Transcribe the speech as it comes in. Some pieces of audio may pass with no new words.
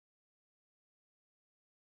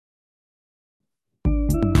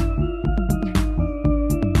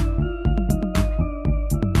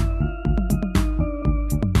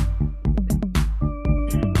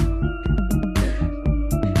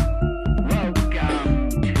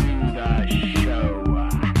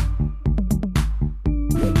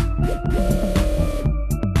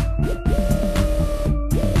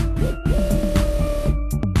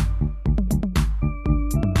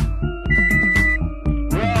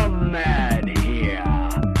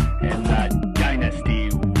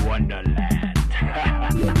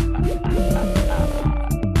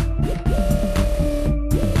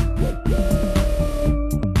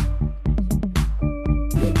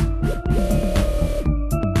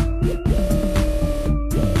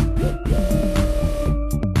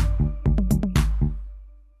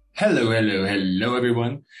Hello,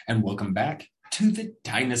 everyone, and welcome back to the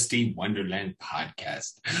Dynasty Wonderland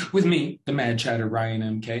podcast with me, the Mad Chatter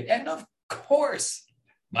Ryan MK, and of course,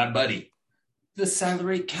 my buddy, the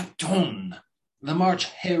salary captain, the March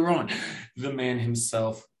Heron, the man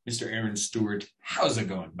himself, Mr. Aaron Stewart. How's it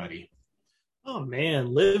going, buddy? Oh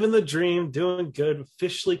man, living the dream, doing good.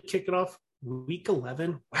 Officially kicking off week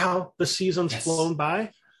 11. Wow, the season's flown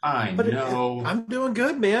by. I know. I'm doing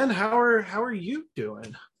good, man. How are you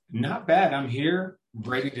doing? Not bad. I'm here,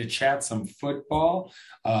 ready to chat some football.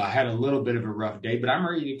 I had a little bit of a rough day, but I'm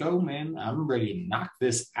ready to go, man. I'm ready to knock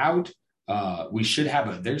this out. We should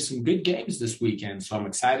have there's some good games this weekend, so I'm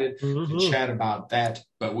excited to chat about that.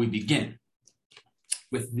 But we begin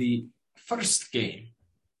with the first game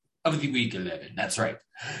of the week 11. That's right.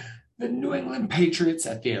 The New England Patriots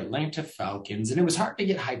at the Atlanta Falcons. And it was hard to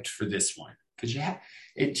get hyped for this one because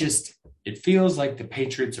it feels like the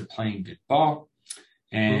Patriots are playing good ball.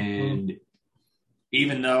 And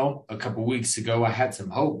even though a couple weeks ago I had some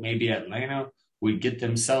hope maybe Atlanta would get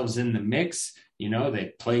themselves in the mix,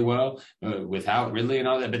 they play well without Ridley and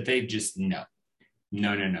all that, but they just no.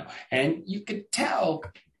 And you could tell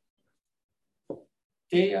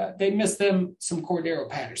they missed them some Cordero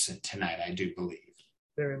Patterson tonight, I do believe.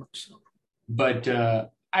 Very much so.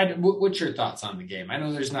 But what's your thoughts on the game? I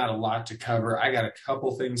know there's not a lot to cover. I got a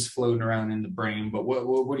couple things floating around in the brain, but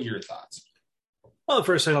what are your thoughts? Well, the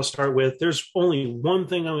first thing I'll start with, there's only one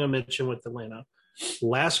thing I'm going to mention with Atlanta.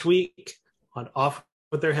 Last week on Off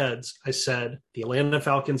With Their Heads, I said the Atlanta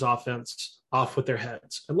Falcons offense off with their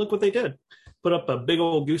heads. And look what they did. Put up a big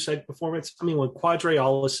old goose egg performance. I mean, when Quadre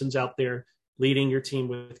Ollison's out there leading your team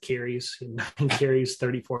with carries, 9 carries,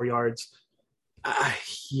 34 yards.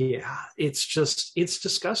 It's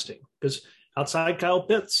disgusting because outside Kyle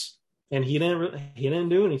Pitts, and he didn't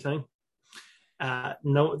do anything.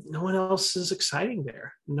 No one else is exciting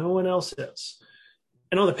there. No one else is.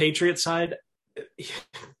 And on the Patriots side,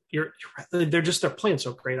 they're playing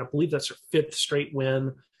so great. I believe that's their 5th straight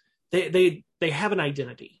win. They have an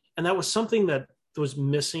identity, and that was something that was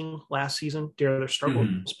missing last season during their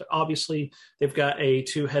struggles. But obviously, they've got a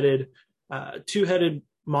two-headed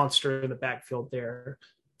monster in the backfield there.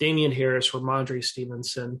 Damian Harris, Ramondre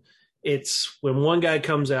Stevenson. It's when one guy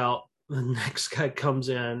comes out, the next guy comes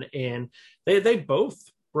in, and they both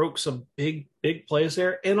broke some big plays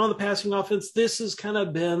there. And on the passing offense, this has kind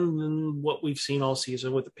of been what we've seen all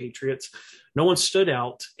season with the Patriots. No one stood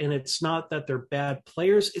out, and it's not that they're bad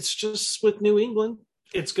players. It's just with New England,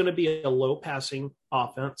 it's going to be a low passing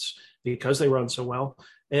offense because they run so well.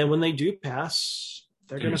 And when they do pass,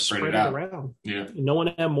 they're going to spread it around. Yeah. No one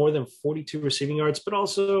had more than 42 receiving yards, but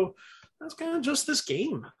also that's kind of just this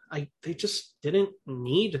game. They just didn't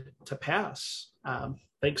need to pass.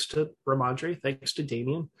 Thanks to Ramondre, thanks to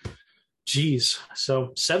Damian. Geez. So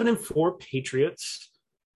 7-4 Patriots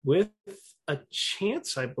with a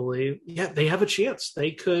chance, I believe. Yeah, they have a chance.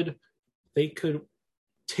 They could take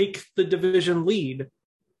the division lead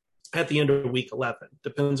at the end of week 11.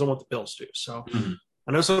 Depends on what the Bills do. So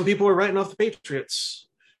I know some people are writing off the Patriots,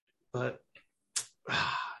 but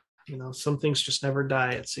some things just never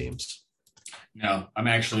die, it seems. No, I'm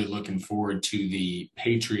actually looking forward to the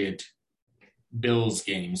Patriot Bills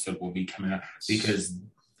games that will be coming up because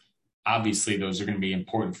obviously those are going to be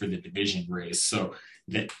important for the division race. So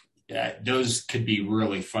that those could be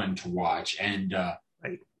really fun to watch. And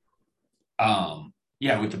with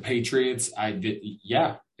the Patriots,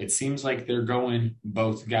 it seems like they're going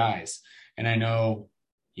both guys. And I know,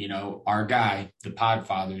 our guy, the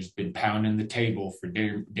Podfather, has been pounding the table for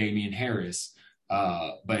Damian Harris,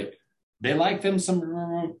 but they like them some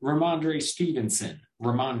Ramondre Stevenson.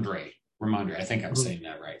 Ramondre, I think I'm saying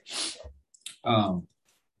that right.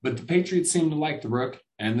 But the Patriots seem to like the Rook,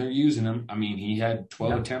 and they're using him. I mean, he had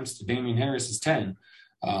 12 attempts to Damian Harris's 10.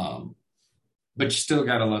 But you still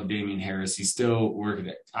got to love Damian Harris. He's still working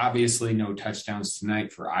it. Obviously, no touchdowns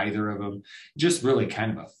tonight for either of them. Just really kind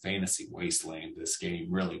of a fantasy wasteland, this game,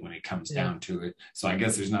 really, when it comes down to it. So I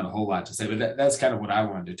guess there's not a whole lot to say. But that's kind of what I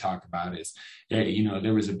wanted to talk about is,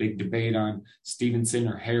 there was a big debate on Stevenson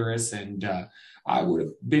or Harris. And I would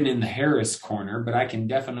have been in the Harris corner, but I can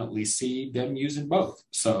definitely see them using both.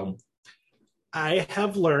 So I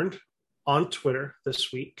have learned on Twitter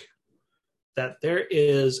this week that there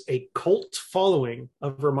is a cult following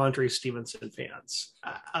of Ramondre Stevenson fans,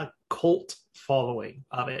 a cult following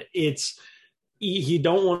of it. You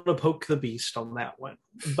don't want to poke the beast on that one,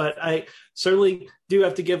 but I certainly do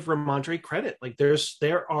have to give Ramondre credit. Like there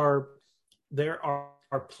are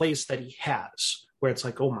plays that he has where it's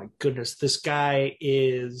like, oh my goodness, this guy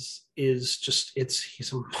is just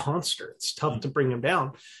he's a monster. It's tough to bring him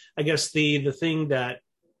down. I guess the thing that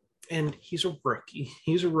and he's a rookie.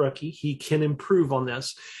 He's a rookie. He can improve on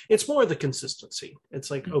this. It's more the consistency. It's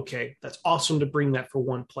like, okay, that's awesome to bring that for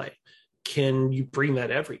one play. Can you bring that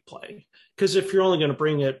every play? Because if you're only going to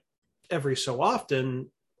bring it every so often,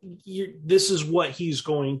 this is what he's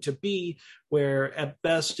going to be, where at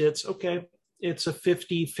best it's okay. It's a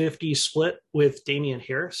 50-50 split with Damian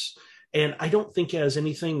Harris. And I don't think it has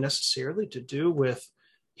anything necessarily to do with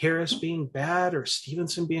Harris being bad or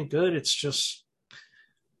Stevenson being good. It's just,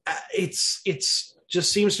 it's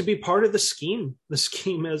just seems to be part of the scheme. The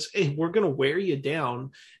scheme is, hey, we're going to wear you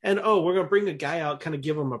down, and we're going to bring a guy out, kind of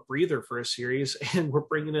give him a breather for a series, and we're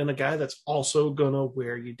bringing in a guy that's also going to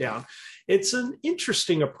wear you down. It's an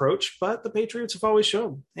interesting approach, but the Patriots have always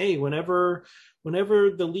shown, hey, whenever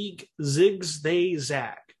the league zigs, they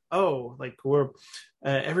zag. Like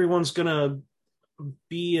everyone's going to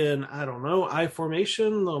be in, I don't know, I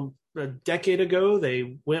formation. A decade ago,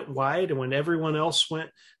 they went wide, and when everyone else went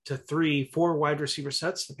to 3-4 wide receiver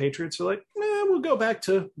sets, the Patriots are like, we'll go back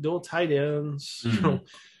to dual tight ends,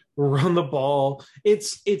 run the ball.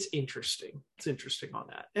 It's interesting. It's interesting on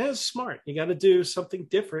that. And it's smart. You got to do something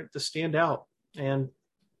different to stand out. And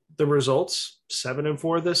the results,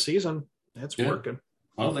 7-4 this season, that's working.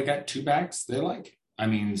 Well, they got two backs they like. I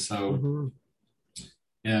mean, so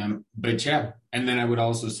but yeah, and then I would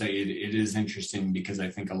also say it is interesting because I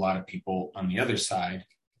think a lot of people on the other side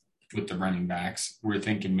with the running backs were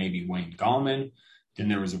thinking maybe Wayne Gallman. Then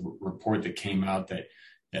there was a report that came out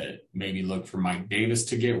that maybe look for Mike Davis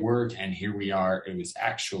to get work, and here we are. It was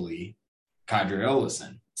actually Kadri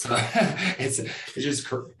Olison. So it's just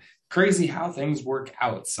crazy how things work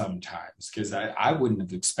out sometimes, because I wouldn't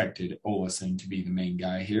have expected Olison to be the main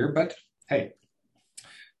guy here, but hey.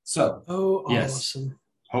 So yes. Olison.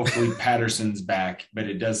 Hopefully Patterson's back, but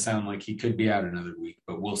it does sound like he could be out another week,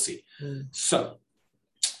 but we'll see. So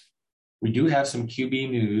we do have some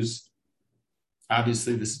QB news.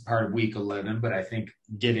 Obviously, this is part of week 11, but I think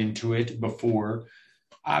get into it before.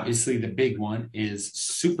 Obviously, the big one is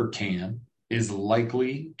Super Cam is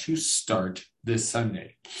likely to start this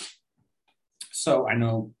Sunday. So I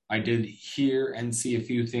know I did hear and see a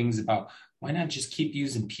few things about why not just keep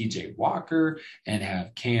using PJ Walker and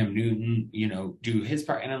have Cam Newton, do his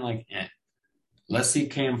part? And I'm like, let's see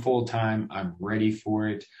Cam full time. I'm ready for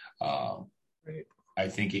it. Right. I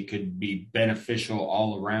think it could be beneficial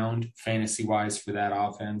all around fantasy wise for that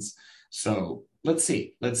offense. So let's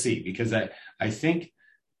see, because I think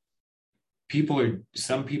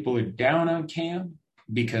some people are down on Cam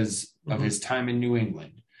because of his time in New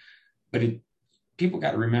England, but people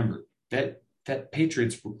got to remember that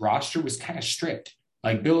Patriots roster was kind of strict.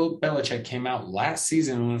 Like Bill Belichick came out last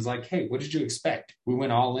season and was like, hey, what did you expect? We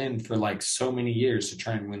went all in for like so many years to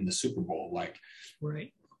try and win the Super Bowl.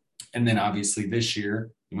 Right. And then obviously this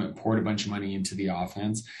year he poured a bunch of money into the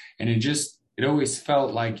offense. And it always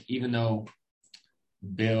felt like, even though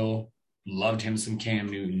Bill loved him some Cam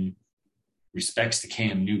Newton, respects to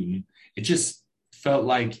Cam Newton, it just felt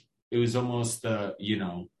like it was almost the,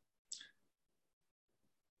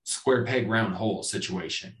 square peg round hole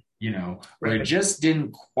situation, where it just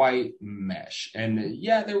didn't quite mesh. And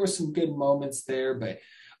yeah, there were some good moments there, but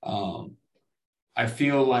I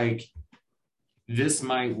feel like this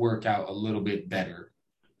might work out a little bit better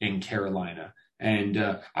in Carolina.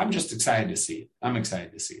 And I'm just excited to see it. I'm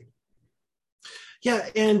excited to see it. Yeah,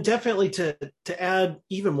 and definitely to add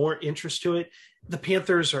even more interest to it, the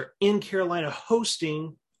Panthers are in Carolina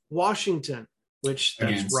hosting Washington, which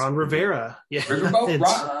that's Ron Rivera. Yeah.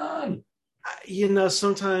 Ron.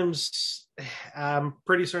 Sometimes I'm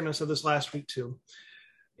pretty certain I said this last week too.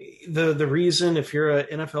 The reason, if you're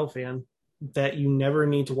an NFL fan, that you never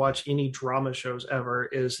need to watch any drama shows ever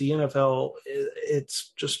is the NFL.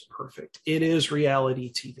 It's just perfect. It is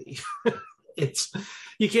reality TV.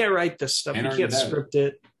 You can't write this stuff. You can't script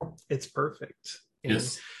it. It's perfect.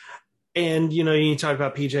 Yes. And, you talk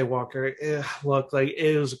about PJ Walker. Look, like,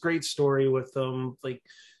 it was a great story with him. Like,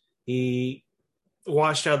 he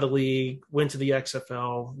washed out of the league, went to the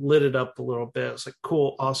XFL, lit it up a little bit. It's like,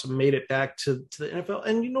 cool, awesome, made it back to the NFL.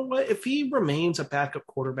 And you know what? If he remains a backup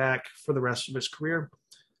quarterback for the rest of his career,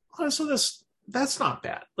 honestly, that's not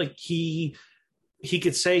bad. Like, he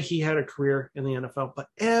could say he had a career in the NFL, but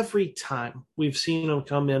every time we've seen him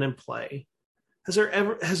come in and play, has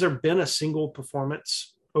there been a single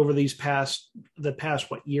performance over the past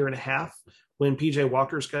year and a half when PJ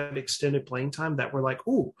Walker's got extended playing time that we're like,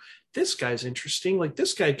 ooh, this guy's interesting. Like,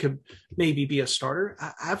 this guy could maybe be a starter.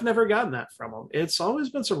 I've never gotten that from him. It's always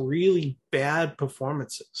been some really bad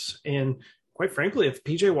performances. And quite frankly, if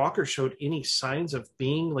PJ Walker showed any signs of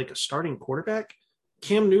being like a starting quarterback,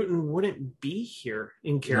 Cam Newton wouldn't be here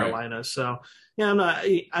in Right. Carolina. So yeah,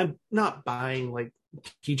 I'm not buying like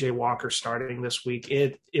PJ Walker starting this week.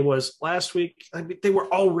 It was last week. I mean, they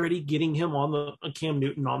were already getting him on the Cam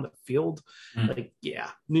Newton on the field. Mm. Like, yeah,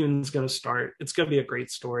 Newton's going to start. It's going to be a great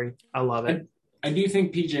story. I love I, it. I do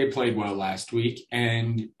think PJ played well last week,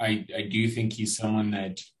 and I do think he's someone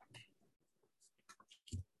that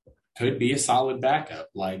could be a solid backup.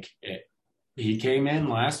 He came in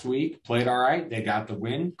last week, played all right. They got the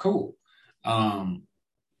win. Cool. Um,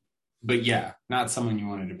 but yeah, not someone you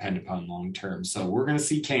want to depend upon long term. So we're going to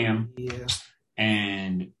see Cam, Yeah.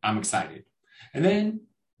 and I'm excited. And then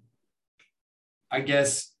I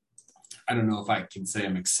guess I don't know if I can say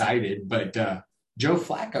I'm excited, but Joe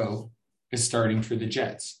Flacco is starting for the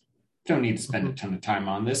Jets. Don't need to spend a ton of time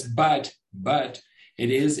on this, but it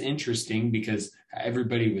is interesting because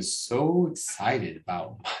everybody was so excited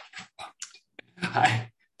about I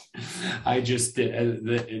I just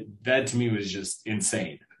that to me was just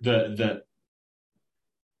insane. The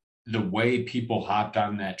way people hopped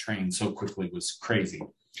on that train so quickly was crazy.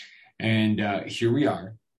 And here we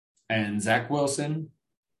are. And Zach Wilson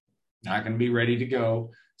not going to be ready to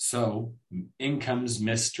go. So in comes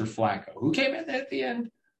Mr. Flacco, who came in at the end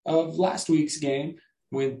of last week's game,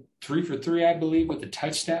 went 3 for 3, I believe, with a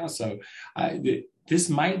touchdown. So this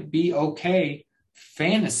might be okay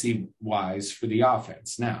fantasy wise for the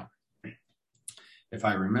offense. Now, if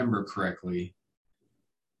I remember correctly,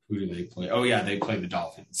 who do they play? Oh, yeah, they play the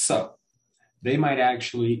Dolphins. So they might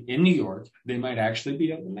actually, in New York, they might actually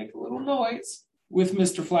be able to make a little noise with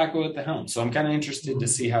Mr. Flacco at the helm. So I'm kind of interested to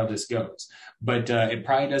see how this goes. But it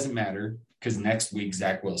probably doesn't matter because next week,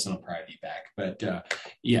 Zach Wilson will probably be back. But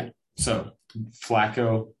yeah, so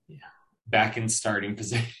Flacco back in starting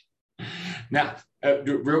position. Now,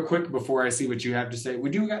 real quick before I see what you have to say, we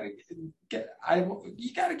do got to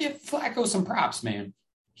you got to give Flacco some props, man.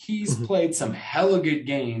 He's played some hella good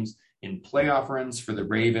games in playoff runs for the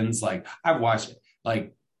Ravens. Like I've watched it.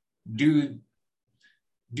 Like, dude's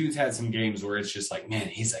had some games where it's just like, man,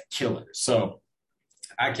 he's a killer. So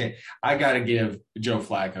I got to give Joe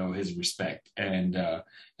Flacco his respect, and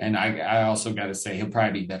I also got to say he'll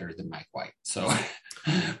probably be better than Mike White. So,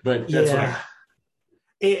 but that's what I.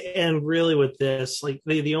 And really with this, like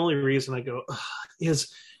the only reason I go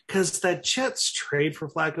is because that Jets trade for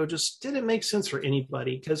Flacco just didn't make sense for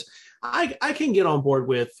anybody. Because I can get on board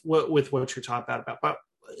with what you're talking about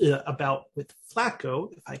with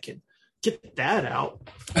Flacco, if I can get that out,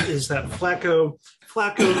 is that Flacco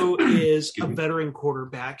is a veteran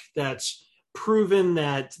quarterback that's proven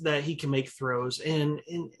that he can make throws and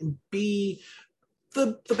be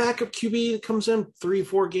the backup QB that comes in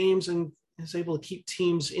 3-4 games and is able to keep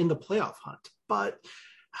teams in the playoff hunt. But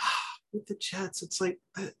with the Jets, it's like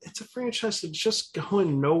it's a franchise that's just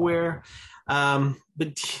going nowhere.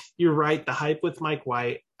 But you're right, the hype with Mike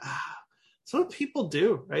White. That's what people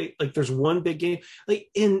do, right? Like there's one big game, like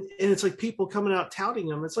and it's like people coming out touting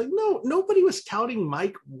him. It's like no, nobody was touting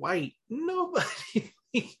Mike White. Nobody.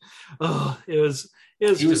 It was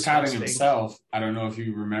he was touting himself. I don't know if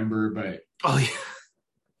you remember, but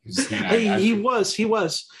yeah. He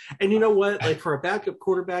was. And you know what? Like for a backup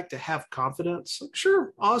quarterback to have confidence, like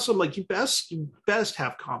sure, awesome. Like you best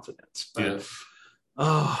have confidence. But, yeah.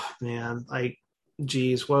 Oh man, like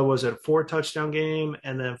geez, what was it? 4 touchdown game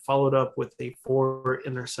and then followed up with a 4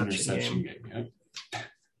 interception game.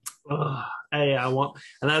 Yeah. Hey, and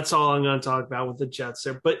that's all I'm going to talk about with the Jets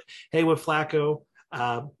there. But hey, with Flacco,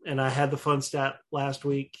 and I had the fun stat last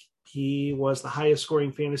week. He was the highest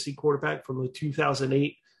scoring fantasy quarterback from the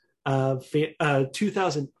 2008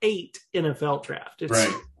 NFL draft. It's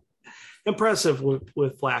right. Impressive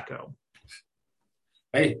with Flacco.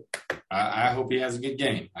 Hey, I hope he has a good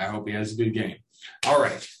game. All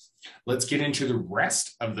right, let's get into the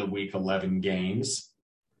rest of the Week 11 games.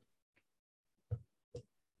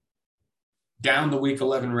 Down the Week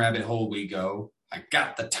 11 rabbit hole we go. I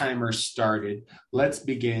got the timer started. Let's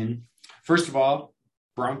begin. First of all,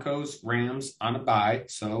 Broncos, Rams on a bye,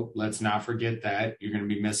 so let's not forget that. You're going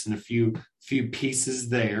to be missing a few pieces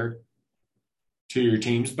there to your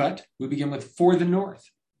teams, but we begin with for the North.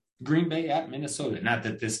 Green Bay at Minnesota. Not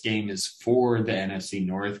that this game is for the NFC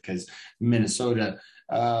North because Minnesota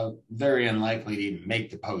very unlikely to even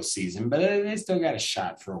make the postseason, but they still got a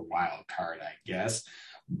shot for a wild card, I guess.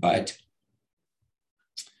 But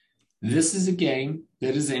this is a game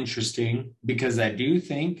that is interesting because I do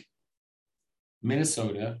think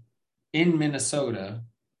Minnesota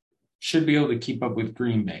should be able to keep up with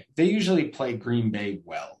Green Bay. They usually play Green Bay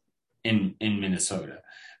well in Minnesota.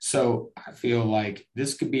 So I feel like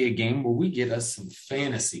this could be a game where we get us some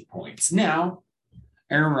fantasy points. Now,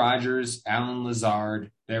 Aaron Rodgers, Alan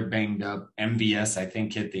Lazard, they're banged up. MVS, I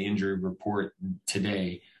think, hit the injury report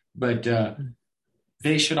today. But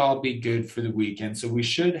they should all be good for the weekend. So we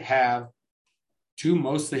should have two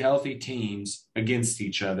mostly healthy teams against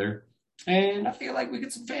each other. And I feel like we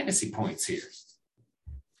get some fantasy points here.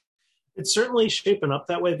 It's certainly shaping up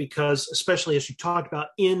that way because, especially as you talked about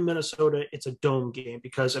in Minnesota, it's a dome game.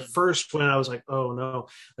 Because at first, when I was like, oh no,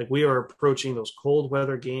 like we are approaching those cold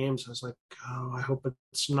weather games, I was like, oh, I hope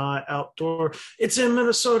it's not outdoor. It's in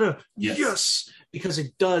Minnesota. Yes. Because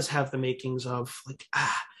it does have the makings of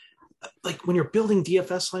like when you're building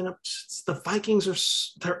DFS lineups, the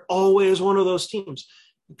Vikings they're always one of those teams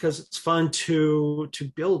because it's fun to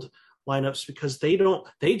build lineups because they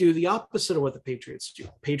do the opposite of what the Patriots do.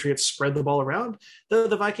 Patriots spread the ball around.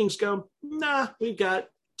 The Vikings go, nah, we've got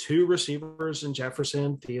two receivers in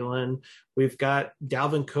Jefferson, Thielen. We've got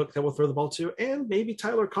Dalvin Cook that will throw the ball to, and maybe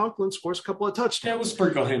Tyler Conklin scores a couple of touchdowns. Yeah, we'll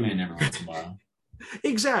sprinkle him in every once in a while.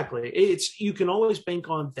 Exactly. You can always bank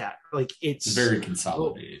on that. Like it's very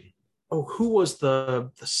consolidated. Who was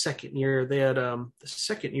the second year? They had the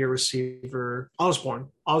second year receiver, Osborne.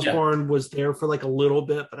 Osborne was there for like a little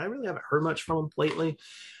bit, but I really haven't heard much from him lately.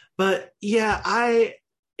 But yeah,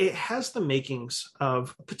 it has the makings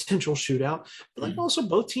of a potential shootout. But like also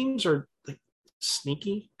both teams are like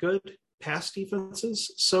sneaky good pass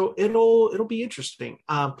defenses. So it'll be interesting.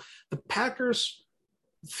 The Packers,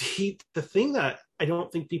 the thing that I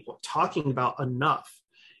don't think people are talking about enough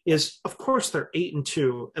is, of course, they're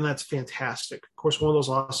 8-2, and that's fantastic. Of course, one of those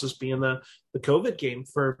losses being the COVID game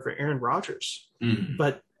for Aaron Rodgers. Mm-hmm.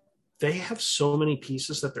 But they have so many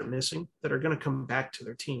pieces that they're missing that are going to come back to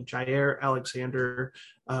their team. Jair Alexander,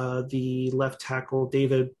 the left tackle,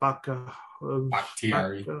 David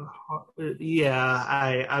Bakhtiari. Yeah,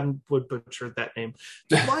 I would butcher that name.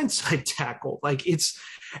 The blindside tackle. Like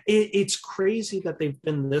it's crazy that they've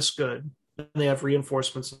been this good, and they have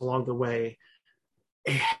reinforcements along the way.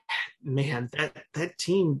 Man, that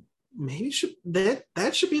team maybe should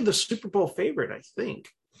be the Super Bowl favorite, I think.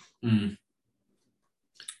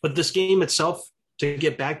 But this game itself, to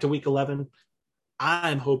get back to week 11,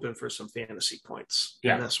 I'm hoping for some fantasy points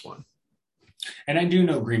in this one. And I do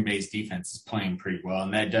know Green Bay's defense is playing pretty well,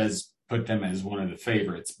 and that does put them as one of the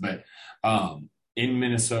favorites. But in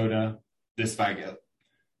Minnesota, the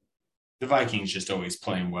Vikings just always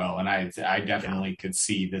playing well, and I definitely could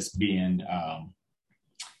see this being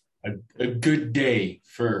a good day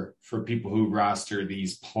for people who roster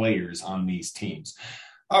these players on these teams.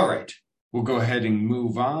 All right, we'll go ahead and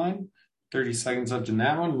move on. 30 seconds left in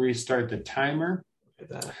that one. Restart the timer.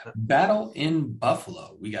 Battle in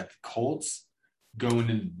Buffalo. We got the Colts going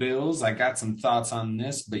to the Bills. I got some thoughts on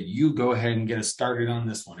this, but you go ahead and get us started on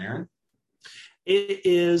this one, Aaron. It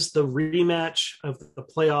is the rematch of the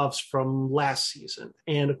playoffs from last season.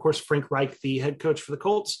 And, of course, Frank Reich, the head coach for the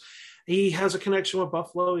Colts, he has a connection with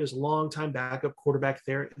Buffalo. He was a longtime backup quarterback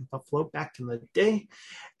there in Buffalo back in the day.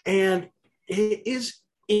 And it is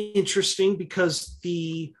interesting because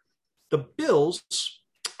the Bills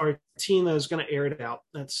are a team that is going to air it out.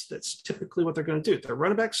 That's typically what they're going to do. Their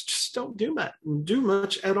running backs just don't do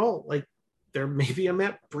much at all. Like there may be a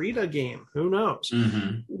Matt Breida game. Who knows?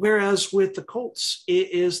 Mm-hmm. Whereas with the Colts, it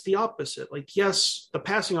is the opposite. Like, yes, the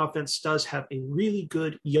passing offense does have a really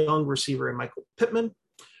good young receiver in Michael Pittman,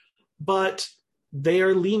 but they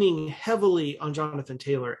are leaning heavily on Jonathan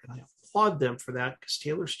Taylor, and I applaud them for that because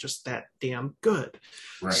Taylor's just that damn good.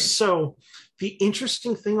 Right. So the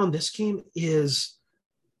interesting thing on this game is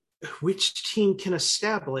which team can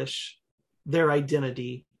establish their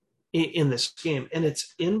identity in this game. And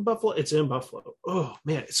it's in Buffalo. Oh,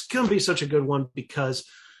 man, it's going to be such a good one because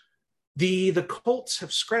the Colts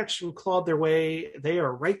have scratched and clawed their way. They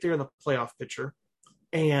are right there in the playoff picture.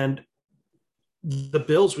 And the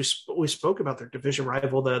Bills, we spoke about their division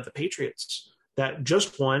rival, the Patriots, that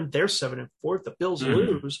just won. They're 7-4. The Bills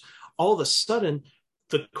lose. All of a sudden,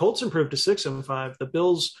 the Colts improved to 6-5. The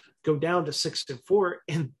Bills go down to 6-4,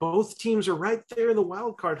 and both teams are right there in the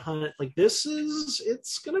wild card hunt. Like it's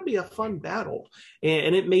going to be a fun battle.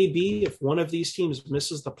 And it may be if one of these teams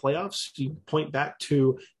misses the playoffs, you point back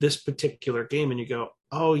to this particular game and you go,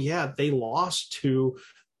 oh yeah, they lost to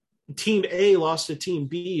Team A lost to Team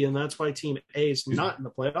B, and that's why Team A is not in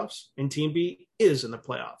the playoffs, and Team B is in the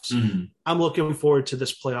playoffs. Mm-hmm. I'm looking forward to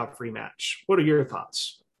this playoff rematch. What are your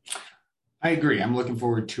thoughts? I agree. I'm looking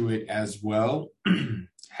forward to it as well.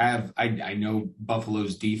 I know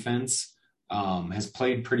Buffalo's defense has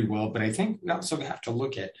played pretty well, but I think we also have to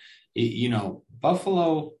look at,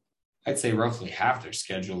 Buffalo, I'd say roughly half their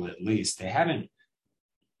schedule at least. They haven't,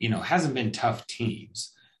 hasn't been tough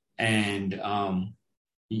teams. And,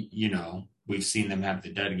 We've seen them have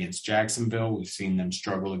the dud against Jacksonville. We've seen them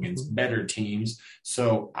struggle against better teams.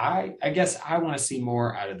 So I guess I want to see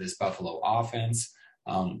more out of this Buffalo offense,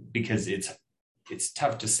 because it's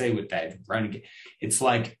tough to say with that running. It's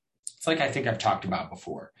like I think I've talked about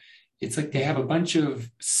before. It's like they have a bunch of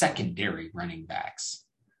secondary running backs,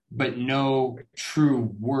 but no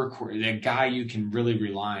true workhorse, a guy you can really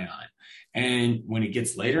rely on. And when it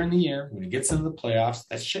gets later in the year, when it gets into the playoffs,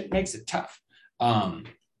 that shit makes it tough.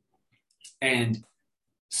 And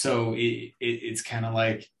so it's kind of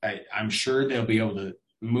like I'm sure they'll be able to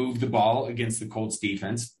move the ball against the Colts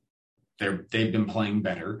defense. They've been playing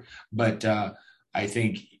better, but I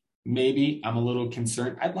think maybe I'm a little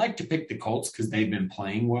concerned. I'd like to pick the Colts because they've been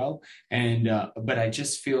playing well, and but I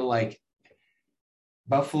just feel like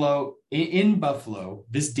in Buffalo,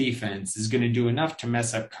 this defense is going to do enough to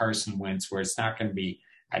mess up Carson Wentz where it's not going to be.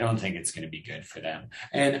 I don't think it's going to be good for them.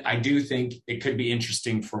 And I do think it could be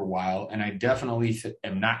interesting for a while. And I definitely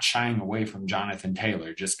am not shying away from Jonathan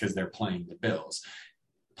Taylor just because they're playing the Bills.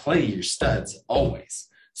 Play your studs always.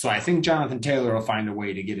 So I think Jonathan Taylor will find a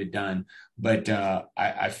way to get it done. But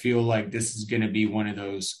I feel like this is going to be one of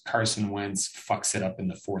those Carson Wentz fucks it up in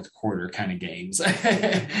the fourth quarter kind of games.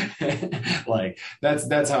 Like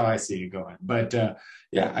that's how I see it going. But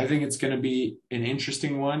yeah, I think it's going to be an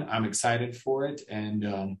interesting one. I'm excited for it.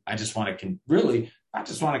 And I just want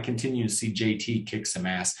to continue to see JT kick some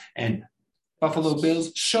ass. And Buffalo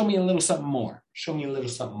Bills, show me a little something more. Show me a little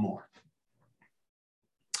something more.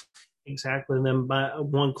 Exactly. And then my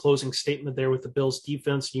one closing statement there with the Bills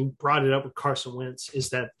defense, you brought it up with Carson Wentz, is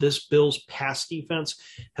that this Bills pass defense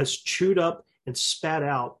has chewed up and spat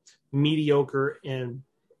out mediocre and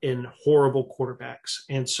horrible quarterbacks.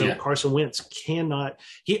 And so Carson Wentz cannot,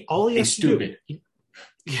 all he has to do,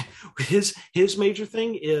 his major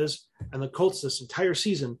thing is, and the Colts this entire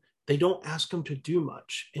season, they don't ask him to do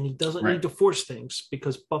much, and he doesn't need to force things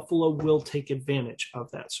because Buffalo will take advantage of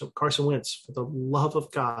that. So Carson Wentz, for the love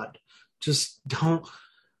of God, just don't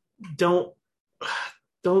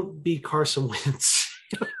be Carson Wentz.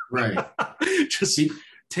 Right. Just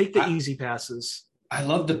take the easy passes. I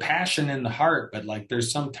love the passion and the heart, but like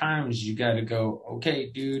there's sometimes you got to go,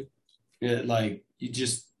 okay, dude, like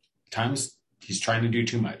he's trying to do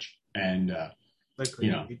too much. And,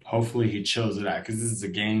 hopefully he chills it out because this is a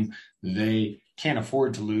game they can't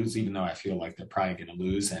afford to lose, even though I feel like they're probably going to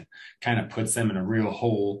lose, and kind of puts them in a real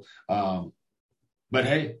hole. But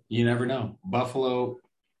hey, you never know. Buffalo,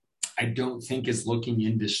 I don't think is looking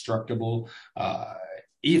indestructible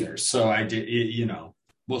either. So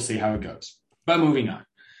we'll see how it goes. But moving on.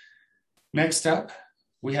 Next up,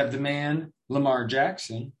 we have the man Lamar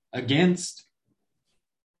Jackson against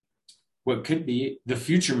what could be the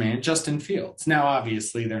future man, Justin Fields. Now,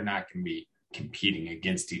 obviously, they're not going to be competing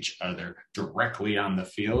against each other directly on the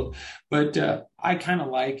field, but I kind of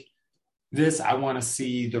like this. I want to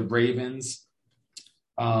see the Ravens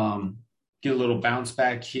get a little bounce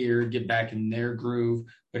back here, get back in their groove.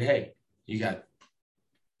 But hey, you got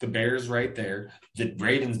the Bears right there. The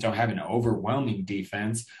Ravens don't have an overwhelming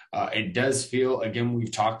defense. It does feel, again,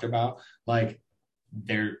 we've talked about, like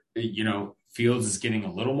Fields is getting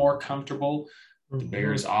a little more comfortable. The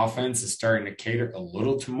Bears offense is starting to cater a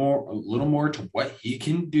little more to what he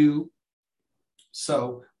can do.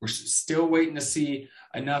 So we're still waiting to see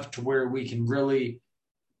enough to where we can really,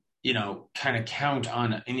 kind of count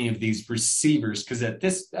on any of these receivers. Cause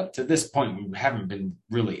up to this point, we haven't been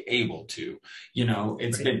really able to,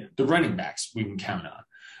 it's been the running backs we can count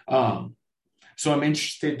on. So I'm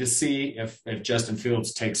interested to see if Justin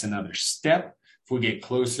Fields takes another step, if we get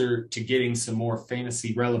closer to getting some more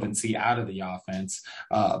fantasy relevancy out of the offense.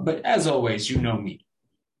 But as always, you know me.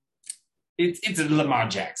 It's a Lamar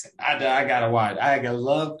Jackson. I gotta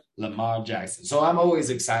love Lamar Jackson. So I'm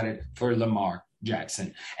always excited for Lamar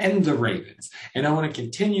Jackson and the Ravens. And I want to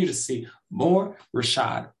continue to see more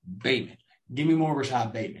Rashad Bateman. Give me more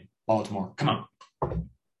Rashad Bateman, Baltimore. Come on.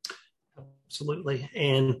 Absolutely.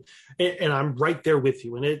 And I'm right there with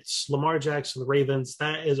you. And it's Lamar Jackson, the Ravens.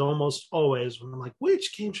 That is almost always when I'm like,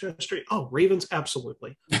 which game should I straight? Oh, Ravens,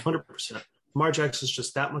 absolutely. 100%. Lamar Jackson is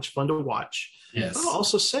just that much fun to watch. Yes. I'll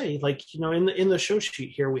also say, in the show sheet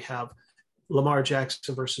here, we have Lamar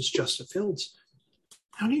Jackson versus Justin Fields.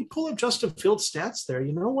 How do you pull up Justin Fields' stats there?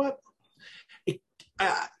 You know what?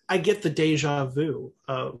 I get the deja vu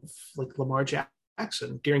of Lamar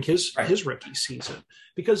Jackson during his rookie season,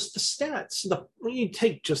 because the stats, when you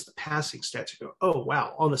take just the passing stats, you go, oh,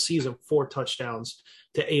 wow, on the season, 4 touchdowns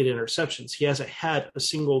to 8 interceptions. He hasn't had a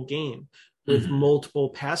single game with multiple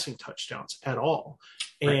passing touchdowns at all.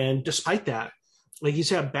 Right. And despite that, he's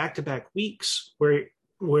had back-to-back weeks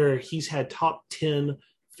where he's had top 10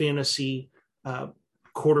 fantasy uh,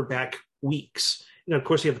 quarterback weeks. And of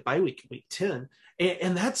course, you have the bye week, week 10,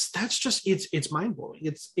 and that's just it's mind blowing.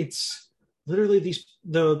 It's literally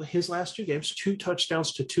his last two games, 2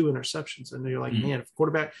 touchdowns to 2 interceptions, and you're like, man, if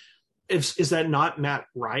quarterback. Is that not Matt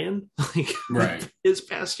Ryan? Like Right. his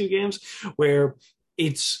past 2 games, where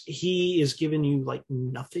he is giving you like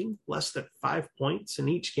nothing less than 5 points in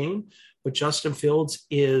each game, but Justin Fields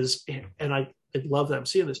is, and I love that I'm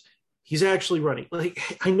seeing this. He's actually running. Like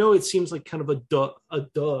I know it seems like kind of a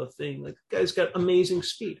duh thing. Like the guy's got amazing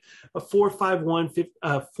speed, a 4.51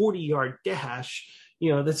 40-yard dash.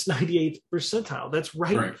 That's 98th percentile. That's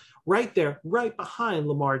right there, right behind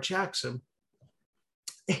Lamar Jackson.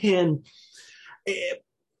 And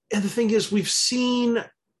the thing is, we've seen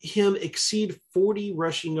him exceed 40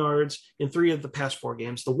 rushing yards in 3 of the past 4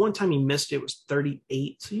 games. The one time he missed it was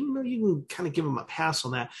 38. So, you can kind of give him a pass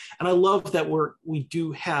on that. And I love that we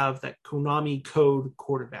do have that Konami code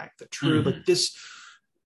quarterback, that true, like this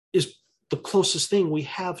is the closest thing we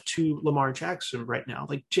have to Lamar Jackson right now.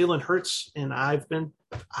 Like Jalen Hurts, and I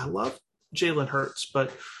love Jalen Hurts,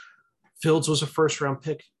 but Fields was a first-round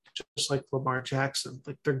pick, just like Lamar Jackson.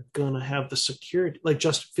 Like they're going to have the security, like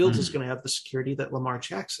Justin Fields is going to have the security that Lamar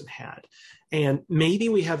Jackson had. And maybe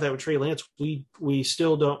we have that with Trey Lance. We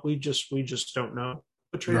still don't, we just don't know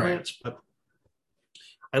with Trey Lance, but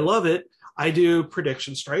I love it. I do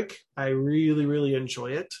Prediction Strike. I really, really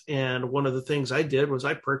enjoy it. And one of the things I did was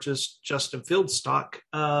I purchased Justin Fields stock.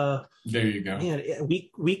 There you go. And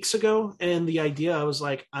weeks ago. And the idea, I was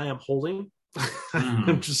like, I am holding.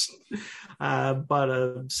 I'm just bought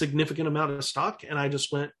a significant amount of stock, and I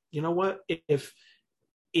just went, you know what? If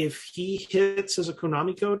he hits as a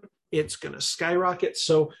Konami code, it's going to skyrocket.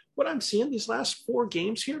 So what I'm seeing these last 4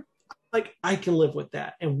 games here, like I can live with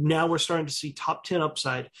that. And now we're starting to see top 10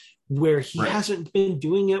 upside where he hasn't been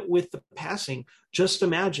doing it with the passing. Just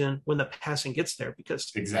imagine when the passing gets there,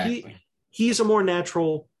 because he's a more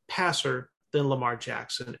natural passer than Lamar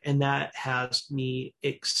Jackson, and that has me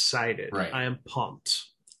excited. I am pumped.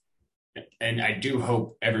 And I do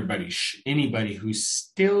hope anybody who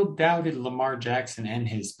still doubted Lamar Jackson and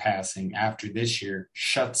his passing after this year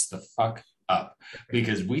shuts the fuck up,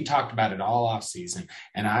 because we talked about it all off season,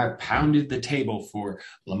 and I pounded the table for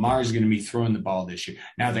Lamar's going to be throwing the ball this year.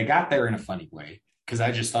 Now they got there in a funny way, because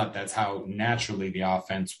I just thought that's how naturally the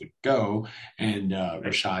offense would go, and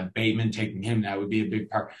Rashad Bateman taking him, that would be a big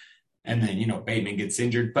part. And then, Bateman gets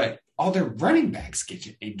injured, but all their running backs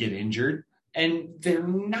get injured, and they're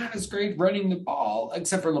not as great running the ball,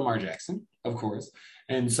 except for Lamar Jackson, of course.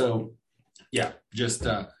 And so, just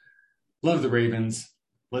love the Ravens.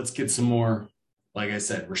 Let's get some more, like I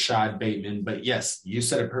said, Rashad Bateman. But yes, you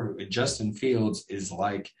said it perfectly. Justin Fields is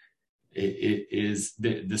like, it is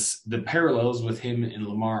the parallels with him and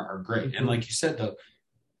Lamar are great. And like you said, though,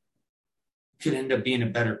 could end up being a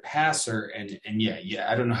better passer. And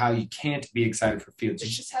I don't know how you can't be excited for Fields. You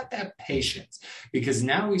just have to have patience, because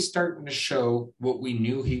now he's starting to show what we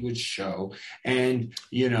knew he would show. And,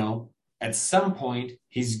 at some point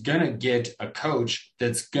he's going to get a coach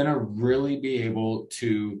that's going to really be able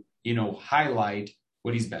to, highlight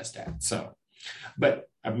what he's best at. So, but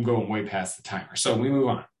I'm going way past the timer. So we move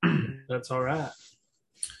on. That's all right.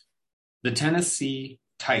 The Tennessee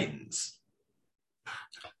Titans.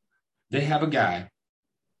 They have a guy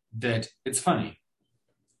that, it's funny.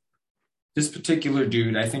 This particular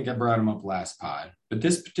dude, I think I brought him up last pod, but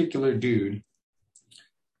this particular dude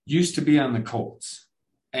used to be on the Colts,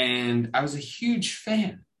 and I was a huge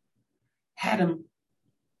fan. Had him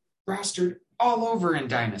rostered all over in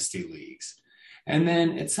dynasty leagues. And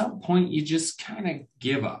then at some point you just kind of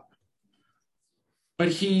give up. But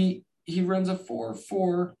he runs a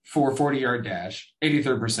 4.4 40-yard dash,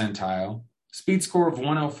 83rd percentile. Speed score of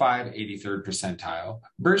 105, 83rd percentile.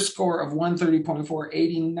 Burst score of 130.4,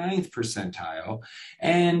 89th percentile.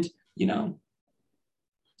 And,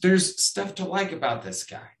 there's stuff to like about this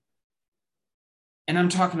guy. And I'm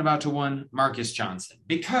talking about to one Marcus Johnson.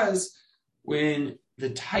 Because when the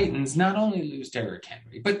Titans not only lose Derrick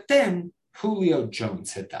Henry, but then Julio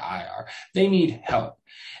Jones hit the IR, they need help.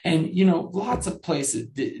 And, lots of places,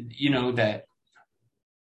 that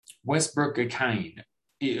Westbrook Akine,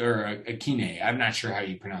 or Akine, I'm not sure how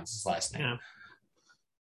you pronounce his last name. Yeah.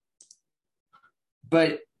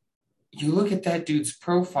 But you look at that dude's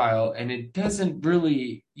profile and it doesn't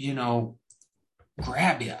really,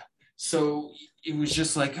 grab you. So it was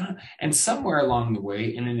just like, and somewhere along the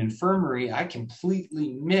way in an infirmary, I completely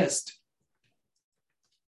missed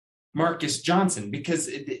Marcus Johnson, because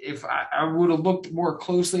if I would have looked more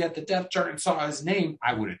closely at the depth chart and saw his name,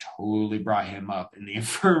 I would have totally brought him up in the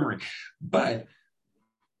infirmary. But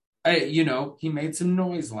He made some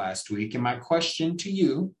noise last week. And my question to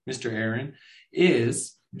you, Mr. Aaron,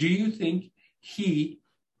 is do you think he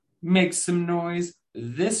makes some noise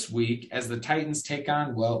this week as the Titans take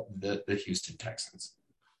on, well, the Houston Texans?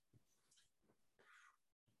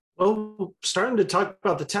 Well, starting to talk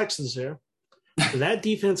about the Texans there. That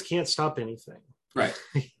defense can't stop anything. Right.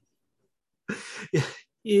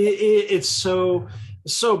 It's so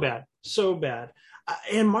bad, so bad.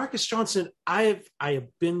 And Marcus Johnson, I have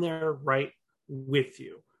been there right with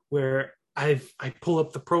you, where I pull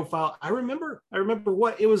up the profile. I remember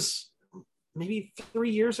what it was, maybe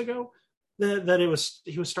 3 years ago, that he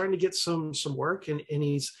was starting to get some work, and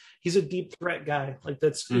he's a deep threat guy. Like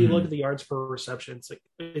that's you look at the yards per reception. It's like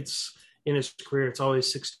it's in his career, it's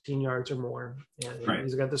always 16 yards or more. And Right.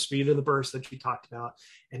 he's got the speed and the burst that you talked about.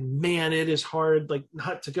 And man, it is hard like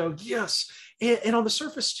not to go, yes. And on the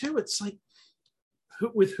surface too, it's like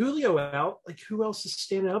with Julio out, like who else is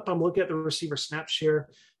standing up? I'm looking at the receiver snap share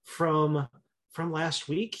from last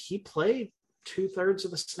week. He played 2/3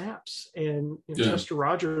 of the snaps, and Chester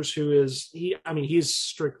Rogers, he's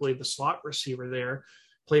strictly the slot receiver there,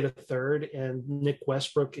 played a third, and Nick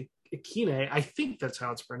Westbrook Ikine, I think that's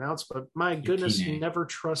how it's pronounced, but my goodness, never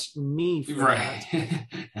trust me for right.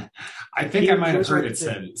 that. I think I might have heard it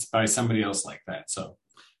said by somebody else like that. So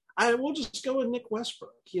I will just go with Nick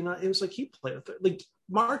Westbrook. It was like he played a third. Like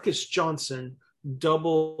Marcus Johnson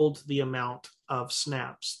doubled the amount of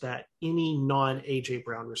snaps that any non-AJ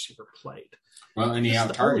Brown receiver played. Well, and he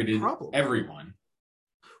out-targeted everyone.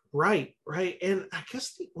 Right. And I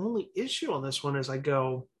guess the only issue on this one is I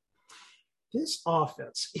go, this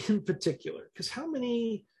offense in particular, because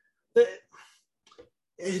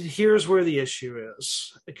here's where the issue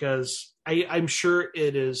is, because I'm sure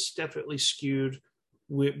it is definitely skewed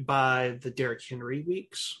by the Derrick Henry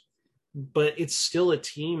weeks, but it's still a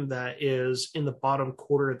team that is in the bottom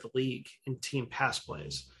quarter of the league in team pass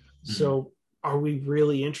plays. Mm-hmm. So are we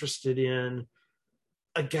really interested in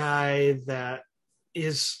a guy that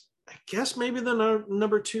is, I guess, maybe the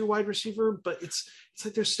number 2 wide receiver, but it's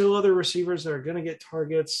like there's still other receivers that are going to get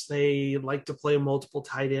targets. They like to play multiple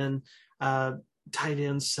tight end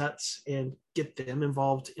sets and get them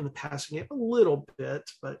involved in the passing game a little bit,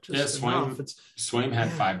 but just enough. Swaim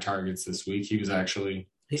had 5 targets this week. He was actually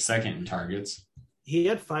second in targets. He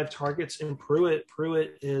had 5 targets, and Pruitt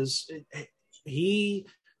he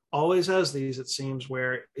always has these, it seems,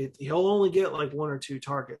 where he'll only get like 1 or 2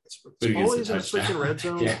 targets, but it's always in a freaking red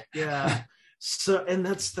zone. Yeah. So, and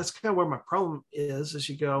that's kind of where my problem is, as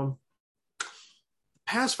you go,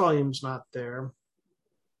 pass volume's not there.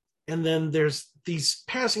 And then there's these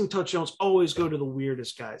passing touchdowns always go to the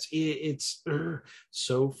weirdest guys. It's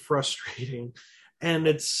so frustrating. And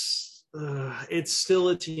it's still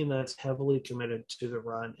a team that's heavily committed to the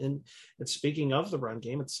run. And speaking of the run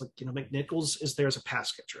game, it's like, McNichols is there as a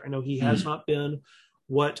pass catcher. I know he has not been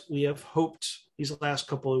what we have hoped these last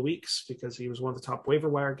couple of weeks, because he was one of the top waiver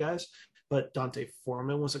wire guys, but Dante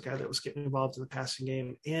Foreman was a guy that was getting involved in the passing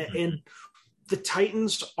game. And the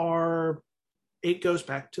Titans it goes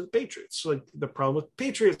back to the Patriots. Like the problem with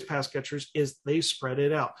Patriots pass catchers is they spread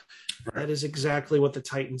it out. Right. That is exactly what the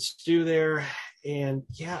Titans do there. And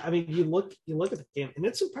yeah, I mean, you look at the game, and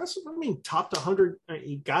it's impressive. I mean, topped 100,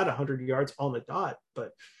 he got 100 yards on the dot,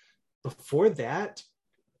 but before that,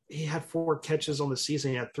 he had 4 catches on the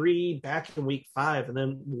season. He had 3 back in week 5, and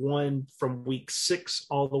then 1 from week 6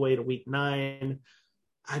 all the way to week 9.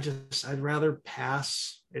 I'd rather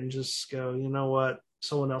pass and just go, you know what?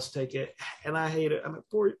 Someone else take it. And I hate it. I mean,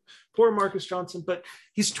 poor Marcus Johnson, but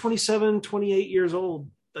he's 27, 28 years old.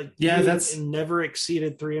 Like, yeah, that's never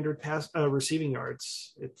exceeded 300 receiving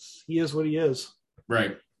yards. He is what he is.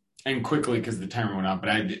 Right. And quickly, because the timer went out,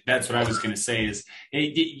 but that's what I was going to say is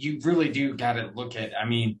you really do got to look at, I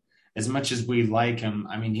mean, as much as we like him,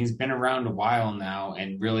 I mean, he's been around a while now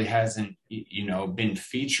and really hasn't, been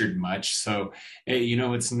featured much. So,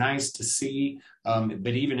 it's nice to see. But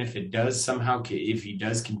even if it does somehow, if he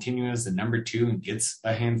does continue as the number 2 and gets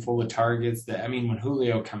a handful of targets, when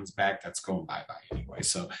Julio comes back, that's going bye-bye anyway.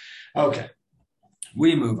 So, okay,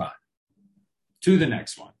 we move on to the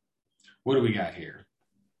next one. What do we got here?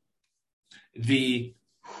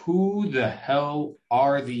 Who the hell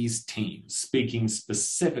are these teams? Speaking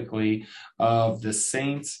specifically of the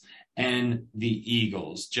Saints and the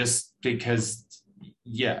Eagles, just because,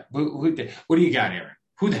 yeah. What do you got, Aaron?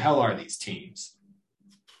 Who the hell are these teams?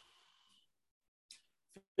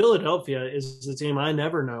 Philadelphia is the team I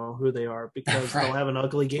never know who they are, because right. They'll have an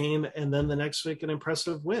ugly game and then the next week an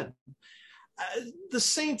impressive win. The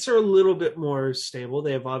Saints are a little bit more stable.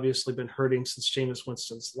 They have obviously been hurting since Jameis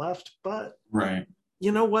Winston's left, but right.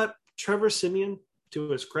 You know what? Trevor Siemian, to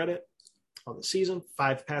his credit on the season,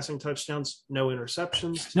 5 passing touchdowns, no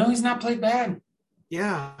interceptions. No, he's not played bad.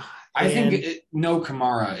 Yeah. I think no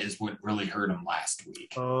Kamara is what really hurt him last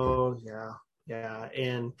week. Oh, yeah. Yeah.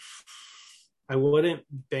 And I wouldn't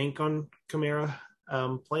bank on Kamara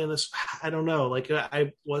playing this. I don't know. Like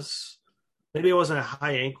maybe it wasn't a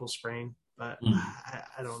high ankle sprain, but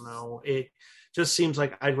I don't know. It just seems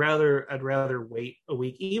like I'd rather wait a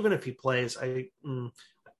week, even if he plays.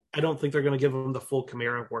 I don't think they're going to give him the full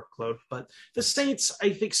Kamara workload, but the Saints, I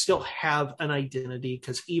think, still have an identity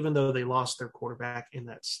because even though they lost their quarterback and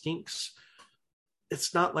that stinks,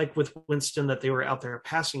 it's not like with Winston that they were out there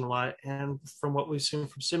passing a lot. And from what we've seen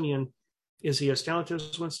from Simeon, is he as talented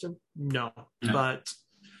as Winston? No. But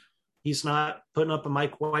he's not putting up a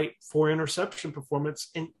Mike White 4 interception performance,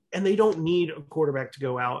 and they don't need a quarterback to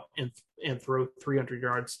go out and throw 300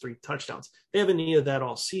 yards, 3 touchdowns. They haven't needed that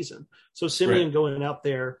all season. So Simeon going out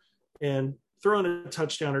there and throwing a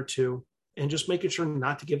touchdown or 2 and just making sure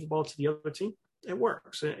not to give the ball to the other team, it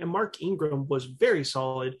works. And Mark Ingram was very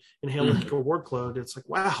solid in handling a workload. It's like,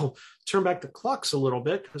 wow, turn back the clocks a little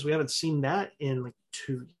bit because we haven't seen that in like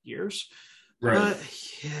 2 years. Right. But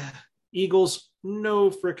yeah, Eagles,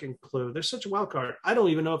 no freaking clue. They're such a wild card. I don't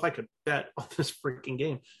even know if I could bet on this freaking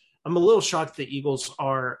game. I'm a little shocked the Eagles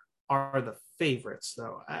are the favorites,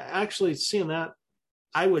 though. Actually, seeing that,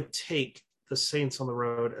 I would take the Saints on the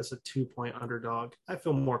road as a 2-point underdog. I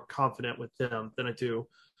feel more confident with them than I do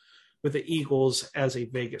with the Eagles as a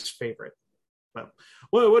Vegas favorite. But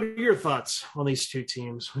what are your thoughts on these two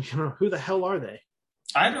teams? Who the hell are they?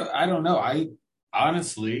 I don't know.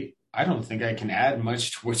 Honestly, I don't think I can add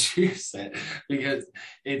much to what you said because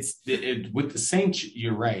with the Saints,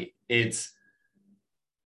 you're right.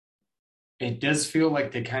 It does feel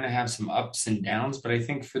like they kind of have some ups and downs, but I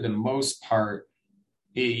think for the most part,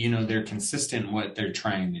 they're consistent in what they're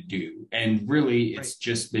trying to do. And really, it's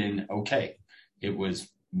just been okay. It was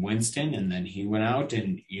Winston, and then he went out,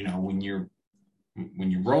 and, when you're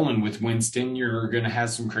rolling with Winston, you're going to have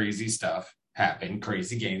some crazy stuff happen,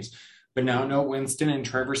 crazy games. But now no Winston and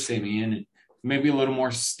Trevor Siemian, maybe a little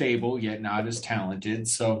more stable, yet not as talented.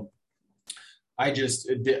 So I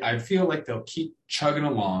feel like they'll keep chugging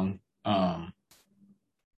along. But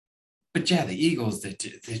yeah, the Eagles, they're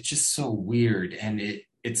just so weird. And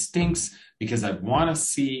it stinks because I want to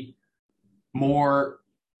see more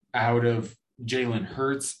out of Jalen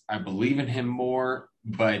Hurts. I believe in him more,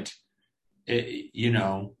 but, he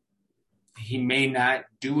may not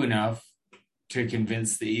do enough to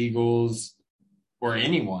convince the Eagles or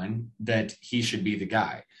anyone that he should be the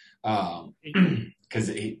guy. Because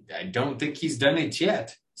I don't think he's done it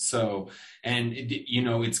yet. So, and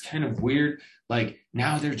it's kind of weird. Like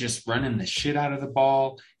now they're just running the shit out of the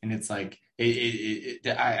ball. And it's like,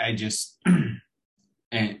 I just,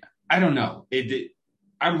 and I don't know.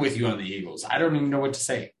 I'm with you on the Eagles. I don't even know what to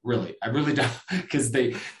say, really. I really don't, because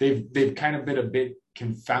they've kind of been a bit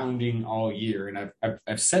confounding all year, and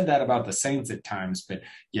I've said that about the Saints at times, but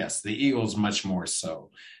yes, the Eagles much more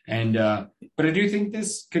so. And but I do think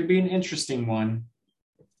this could be an interesting one.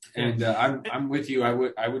 And I'm with you.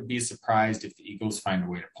 I would be surprised if the Eagles find a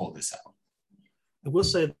way to pull this out. I will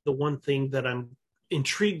say the one thing that I'm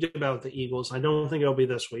intrigued about the Eagles, I don't think it'll be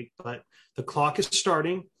this week, but the clock is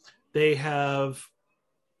starting. They've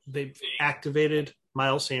activated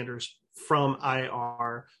Miles Sanders from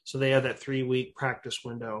IR, so they have that 3-week practice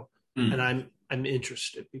window. And I'm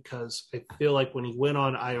interested because I feel like when he went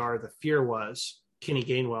on IR, the fear was Kenny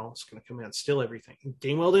Gainwell is going to come in and steal everything.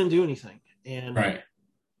 Gainwell didn't do anything, and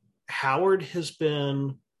Howard he's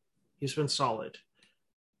been solid,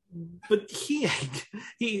 but he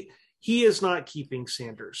is not keeping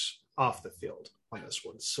Sanders off the field on this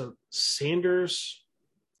one. So Sanders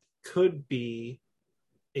could be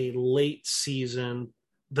a late season,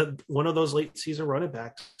 one of those late season running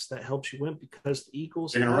backs that helps you win because the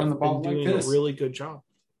Eagles have been doing a really good job.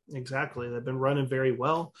 Exactly. They've been running very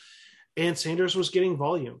well. And Sanders was getting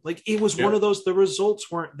volume. Like it was one of those, the results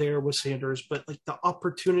weren't there with Sanders, but like the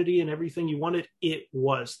opportunity and everything you wanted, it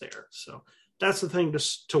was there. So that's the thing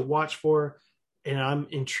to watch for. And I'm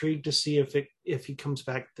intrigued to see if he comes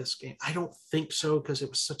back this game. I don't think so because it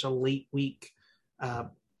was such a late week. I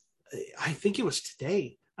think it was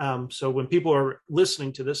today. So when people are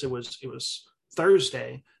listening to this, it was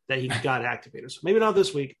Thursday that he got activated. So maybe not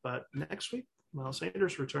this week, but next week, Miles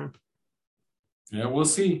Sanders return. Yeah, we'll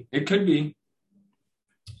see. It could be.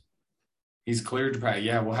 He's cleared to play.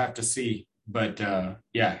 Yeah, we'll have to see. But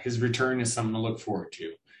his return is something to look forward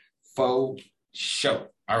to. Faux show.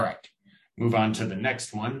 All right. Move on to the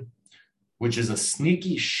next one, which is a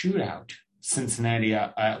sneaky shootout Cincinnati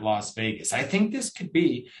at Las Vegas. I think this could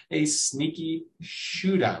be a sneaky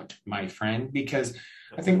shootout, my friend, because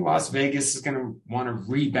I think Las Vegas is going to want to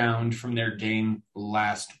rebound from their game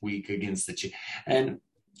last week against the Chiefs. And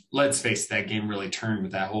let's face it, that game really turned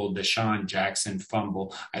with that whole Deshaun Jackson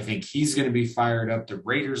fumble. I think he's going to be fired up. The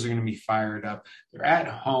Raiders are going to be fired up. They're at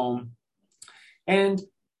home. And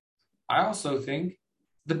I also think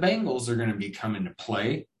the Bengals are going to be coming to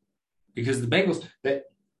play because the Bengals, that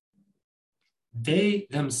they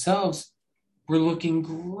themselves were looking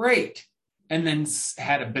great and then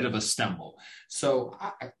had a bit of a stumble. So,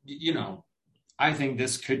 I think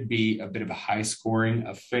this could be a bit of a high scoring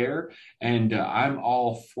affair, and I'm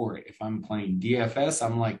all for it. If I'm playing DFS,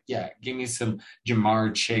 I'm like, yeah, give me some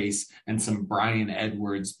Ja'Marr Chase and some Bryan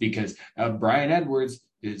Edwards because Bryan Edwards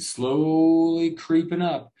is slowly creeping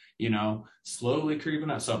up, slowly creeping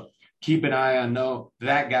up. So keep an eye on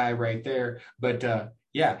that guy right there. But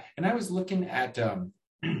yeah, and I was looking at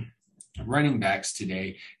running backs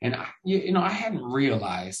today, and I hadn't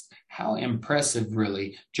realized how impressive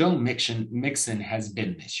really Joe Mixon has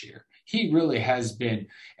been this year. He really has been,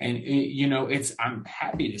 and I'm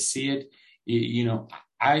happy to see it.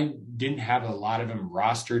 I didn't have a lot of him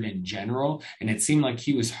rostered in general, and it seemed like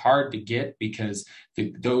he was hard to get because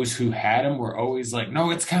those who had him were always like,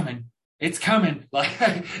 "No, it's coming." It's coming.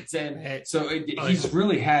 He's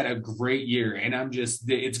really had a great year, and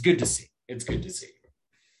it's good to see. It's good to see.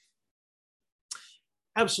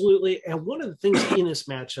 Absolutely. And one of the things in this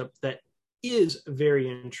matchup that is very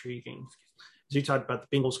intriguing, as you talked about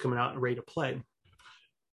the Bengals coming out and ready to play,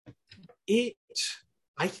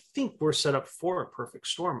 I think we're set up for a perfect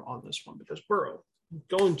storm on this one because Burrow,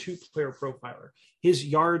 going to player profiler, his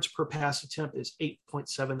yards per pass attempt is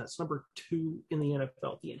 8.7. That's number 2 in the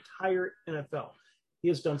NFL, the entire NFL. He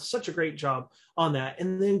has done such a great job on that.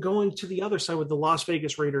 And then going to the other side with the Las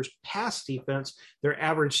Vegas Raiders pass defense, their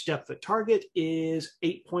average depth at target is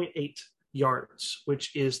 8.8 yards,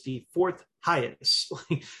 which is the 4th highest.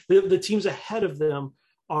 The teams ahead of them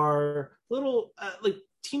are little like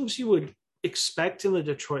teams you would expect in the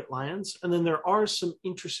Detroit Lions. And then there's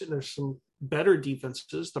some better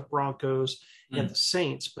defenses, the Broncos and the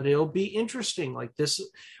Saints, but it'll be interesting. Like this,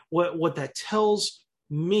 what that tells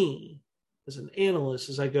me as an analyst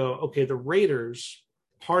is I go, okay, the Raiders,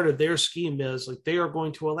 part of their scheme is like they are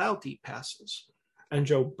going to allow deep passes. And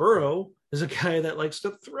Joe Burrow is a guy that likes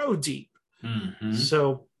to throw deep. Mm-hmm.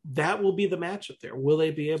 So that will be the matchup there. Will they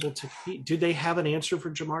be able to compete? Do they have an answer for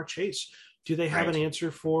Ja'Marr Chase? Do they have an answer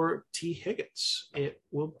for T. Higgins? It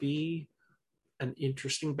will be an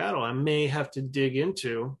interesting battle. I may have to dig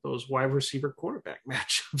into those wide receiver quarterback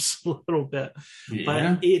matchups a little bit,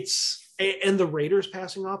 but and the Raiders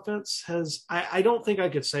passing offense I don't think I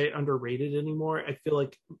could say underrated anymore. I feel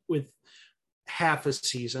like with half a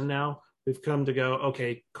season now, we've come to go,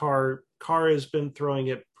 okay, Carr has been throwing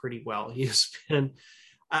it pretty well. He has been,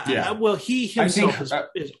 he himself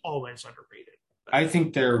is always underrated. I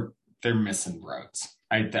think they're missing routes.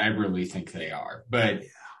 I really think they are, but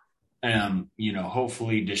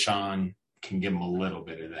hopefully Deshaun can give him a little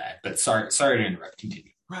bit of that. But sorry to interrupt.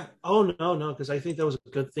 Continue. Right. Oh, no, because I think that was a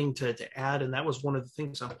good thing to add. And that was one of the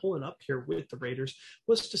things I'm pulling up here with the Raiders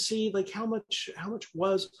was to see like how much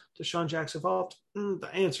was Deshaun Jackson involved? The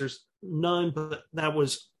answer's none, but that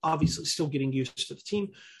was obviously still getting used to the team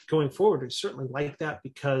going forward. I certainly like that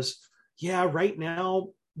because, right now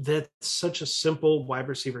that's such a simple wide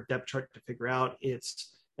receiver depth chart to figure out.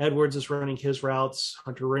 It's Edwards is running his routes.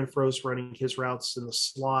 Hunter Renfro's running his routes in the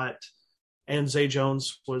slot. And Zay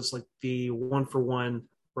Jones was like the 1-for-1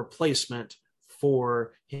 replacement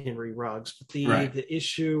for Henry Ruggs. But the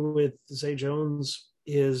issue with Zay Jones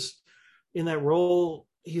is in that role,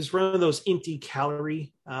 he's running those empty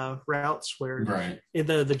calorie routes where in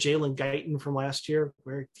the Jalen Guyton from last year,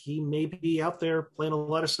 where he may be out there playing a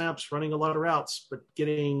lot of snaps, running a lot of routes, but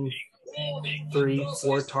getting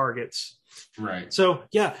 3-4 targets. Right. So,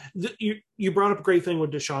 you brought up a great thing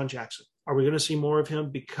with Deshaun Jackson. Are we going to see more of him?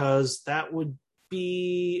 Because that would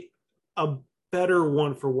be a better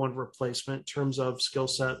 1-for-1 replacement in terms of skill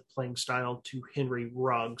set, playing style to Henry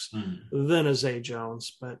Ruggs than a Zay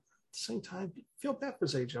Jones. But at the same time, feel bad for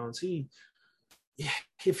Zay Jones.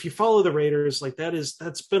 If you follow the Raiders, like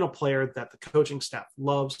that's been a player that the coaching staff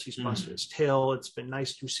loves. He's busted his tail. It's been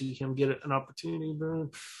nice to see him get an opportunity,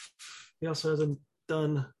 but he also hasn't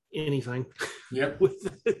done anything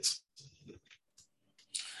with it.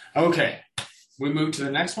 Okay, we move to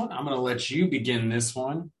the next one. I'm going to let you begin this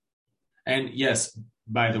one. And yes,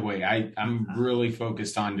 by the way, I'm really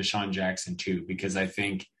focused on Deshaun Jackson too, because I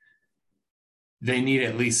think they need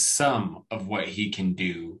at least some of what he can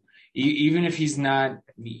do even if he's not,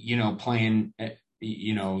 playing,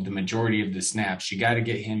 the majority of the snaps, you got to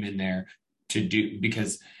get him in there to do,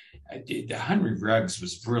 because Henry Ruggs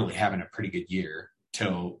was really having a pretty good year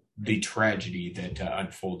till the tragedy that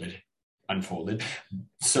unfolded.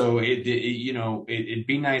 So it'd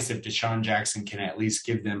be nice if Deshaun Jackson can at least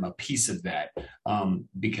give them a piece of that,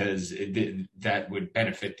 because that would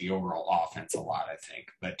benefit the overall offense a lot, I think.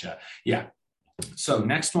 But yeah. So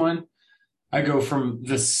next one, I go from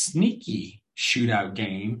the sneaky shootout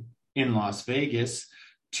game in Las Vegas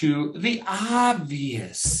to the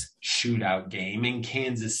obvious shootout game in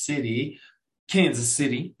Kansas City. Kansas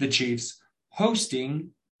City, the Chiefs,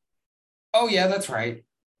 hosting, oh yeah, that's right,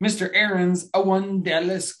 Mr. Aaron's one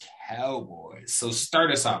Dallas Cowboys. So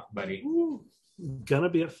start us off, buddy. Ooh, gonna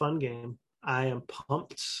be a fun game. I am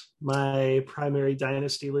pumped. My primary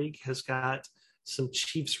dynasty league has got some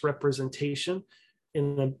Chiefs representation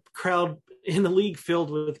in the crowd in the league filled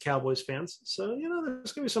with Cowboys fans. So,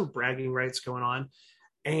 there's going to be some bragging rights going on.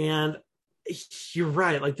 And you're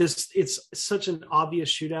right. Like this, it's such an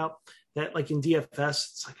obvious shootout that like in DFS,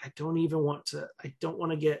 it's like, I don't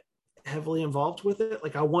want to get heavily involved with it.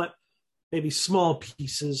 Like I want maybe small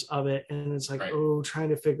pieces of it. And it's like, right, trying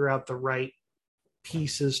to figure out the right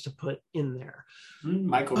pieces to put in there.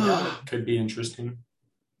 Michael Gallup could be interesting.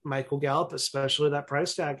 Michael Gallup, especially that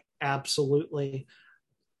price tag. Absolutely.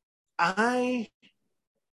 I'm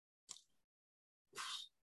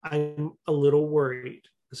a little worried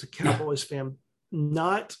as a Cowboys fan,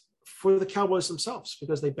 not for the Cowboys themselves,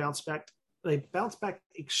 because they bounced back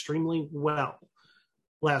extremely well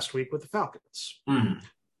last week with the Falcons.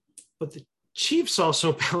 But the Chiefs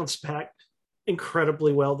also bounced back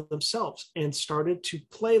incredibly well themselves and started to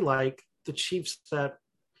play like the Chiefs that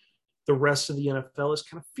the rest of the NFL has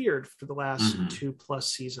kind of feared for the last 2+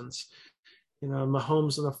 seasons.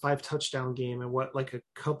 Mahomes in a 5-touchdown game, and like a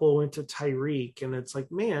couple went to Tyreek, and it's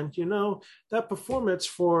like, man, that performance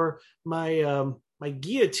for my my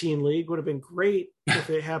guillotine league would have been great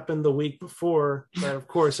if it happened the week before. But of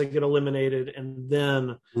course, I get eliminated, and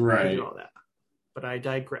then I do all that. But I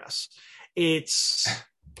digress. It's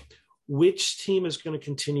which team is going to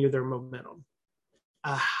continue their momentum?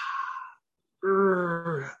 I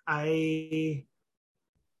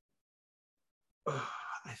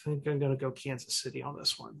think I'm going to go Kansas City on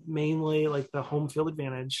this one, mainly like the home field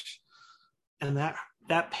advantage. And that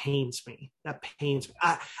pains me. That pains me.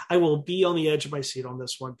 I will be on the edge of my seat on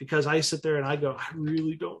this one because I sit there and I go, I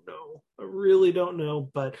really don't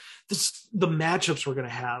know. But the matchups we're going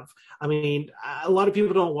to have. I mean, a lot of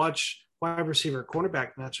people don't watch wide receiver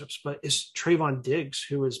cornerback matchups, but is Trayvon Diggs,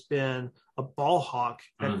 who has been a ball hawk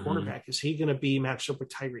at cornerback, is he going to be matched up with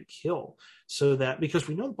Tyreek Hill? So that, because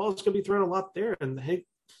we know the ball is going to be thrown a lot there, and hey,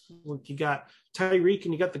 look, you got Tyreek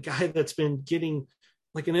and you got the guy that's been getting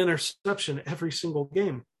like an interception every single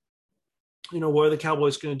game. What are the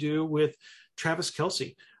Cowboys going to do with Travis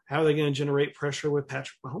Kelce? How are they going to generate pressure with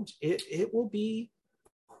Patrick Mahomes? It will be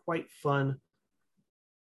quite fun.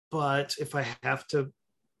 But if I have to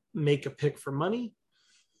make a pick for money,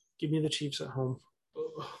 give me the Chiefs at home.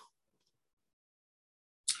 Ugh.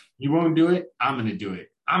 You won't do it? I'm going to do it.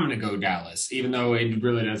 I'm going to go Dallas, even though it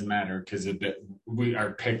really doesn't matter because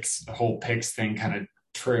our picks, the whole picks thing kind of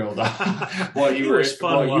trailed off while you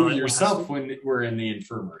yourself when we're in the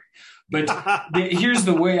infirmary. But here's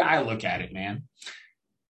the way I look at it, man.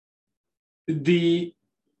 The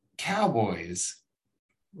Cowboys,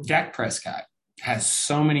 Dak Prescott has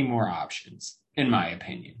so many more options, in my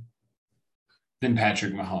opinion, than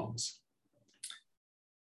Patrick Mahomes.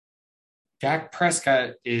 Dak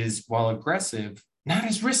Prescott is, while aggressive, not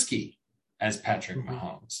as risky as Patrick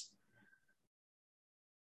Mahomes.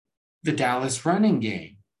 The Dallas running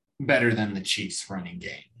game, better than the Chiefs running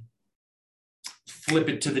game. Flip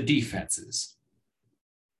it to the defenses.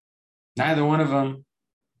 Neither one of them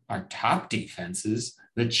are top defenses.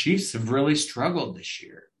 The Chiefs have really struggled this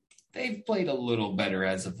year. They've played a little better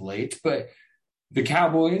as of late, but the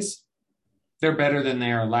Cowboys, they're better than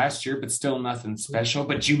they are last year, but still nothing special.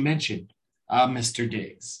 But you mentioned Mr.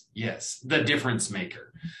 Diggs. Yes, the difference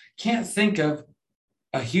maker. Can't think of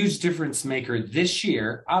a huge difference maker this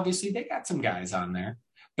year. Obviously, they got some guys on there.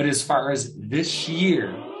 But as far as this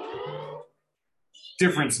year,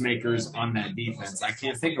 difference makers on that defense, I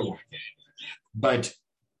can't think of one. But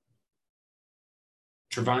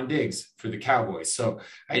Trevon Diggs for the Cowboys. So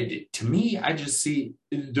to me, I just see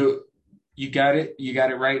you got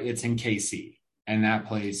it right. It's in KC. And that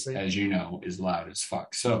place, as you know, is loud as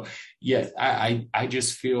fuck. So yes, I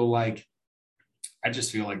just feel like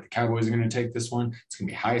the Cowboys are going to take this one. It's going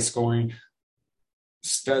to be high scoring.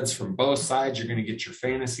 studs from both sides. You're going to get your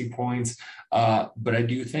fantasy points. But I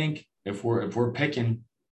do think if we're picking,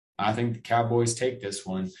 I think the Cowboys take this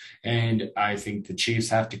one. And I think the Chiefs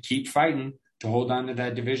have to keep fighting to hold on to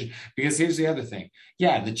that division. Because here's the other thing.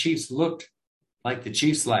 Yeah, the Chiefs looked like the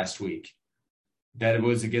Chiefs last week. That it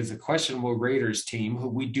was against a questionable Raiders team who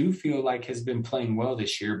we do feel like has been playing well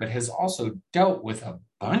this year, but has also dealt with a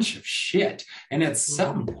bunch of shit. And at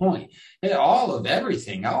some point, all of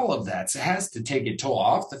everything, all of that has to take a toll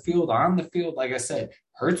off the field, on the field. Like I said,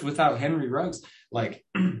 Hurts without Henry Ruggs. Like,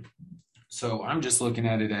 so I'm just looking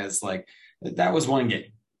at it as like, that was one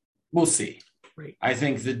game. We'll see. Right. I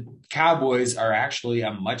think the Cowboys are actually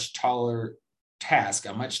a much taller task,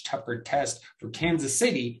 a much tougher test for Kansas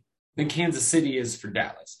City than Kansas City is for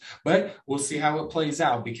Dallas. But we'll see how it plays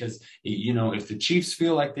out because, you know, if the Chiefs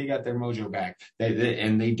feel like they got their mojo back,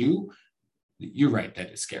 and they do, you're right,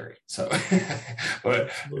 that is scary. So,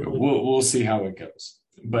 but we'll see how it goes.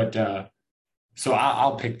 But so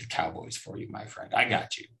I'll pick the Cowboys for you, my friend. I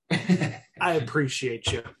got you. I appreciate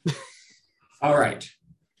you. All right.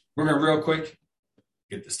 We're going to real quick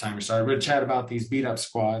get this timer started. We're going to chat about these beat up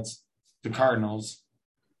squads, the Cardinals,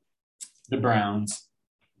 the Browns.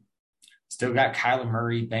 Still got Kyler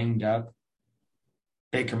Murray banged up.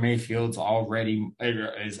 Baker Mayfield's already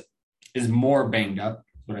is more banged up,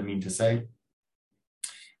 is what I mean to say.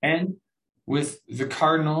 And with the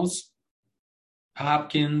Cardinals,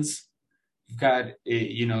 Hopkins, you've got,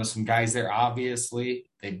 you know, some guys there, obviously.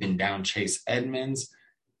 They've been down Chase Edmonds.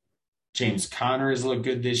 James Conner has looked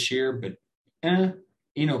good this year, but,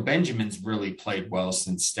 you know, Benjamin's really played well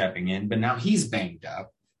since stepping in, but now he's banged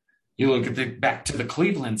up. You look at back to the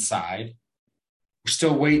Cleveland side. We're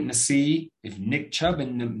still waiting to see if Nick Chubb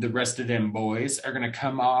and the rest of them boys are going to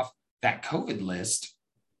come off that COVID list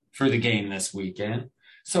for the game this weekend.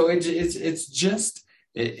 So it's just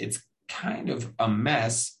kind of a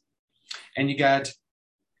mess. And you got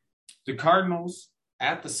the Cardinals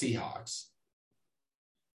at the Seahawks.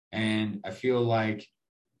 And I feel like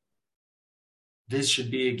this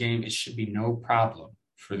should be a game. It should be no problem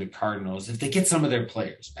for the Cardinals if they get some of their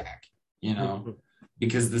players back, you know.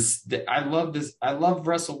 Because I love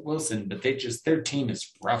Russell Wilson, but their team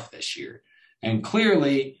is rough this year. And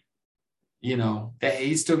clearly, you know,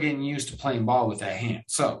 he's still getting used to playing ball with that hand.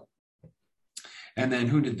 So, and then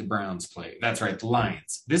who did the Browns play? That's right, the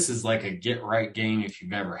Lions. This is like a get-right game if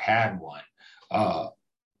you've ever had one.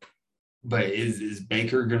 But is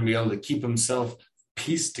Baker going to be able to keep himself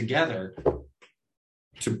pieced together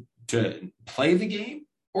to play the game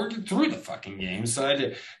or get through the fucking game?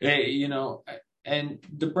 So, you know... And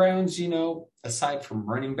the Browns, you know, aside from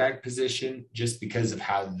running back position, just because of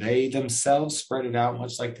how they themselves spread it out,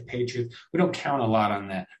 much like the Patriots, we don't count a lot on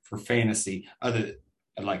that for fantasy, other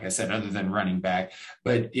than running back.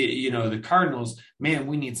 But, you know, the Cardinals, man,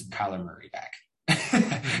 we need some Kyler Murray back.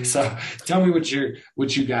 So tell me what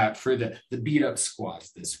you got for the beat up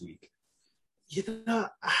squads this week. You know,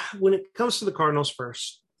 when it comes to the Cardinals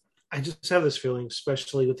first, I just have this feeling,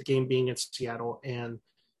 especially with the game being in Seattle, and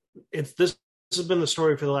this has been the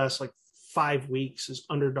story for the last like 5 weeks is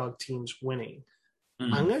underdog teams winning.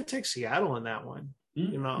 I'm going to take Seattle in that one.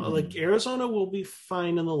 You know, like Arizona will be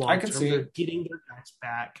fine in the long term. They're getting their guys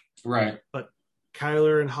back. Right. But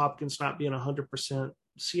Kyler and Hopkins not being 100%.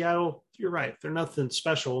 Seattle, you're right. They're nothing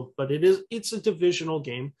special, but it's a divisional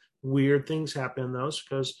game. Weird things happen in those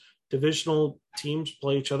because divisional teams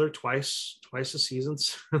play each other twice a season.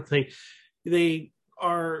 So they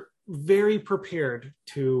are very prepared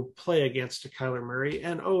to play against a Kyler Murray,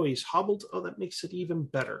 and he's hobbled. That makes it even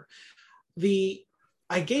better.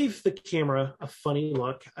 I gave the camera a funny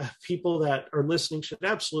look. People that are listening should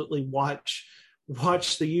absolutely watch the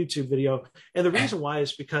YouTube video. And the reason why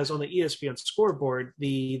is because on the ESPN scoreboard,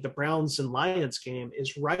 the Browns and Lions game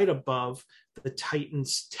is right above the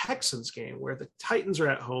Titans-Texans game, where the Titans are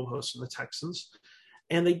at home hosting the Texans.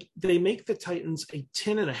 And they make the Titans a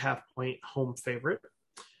 10.5 point home favorite.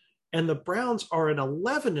 And the Browns are an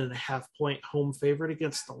 11.5 point home favorite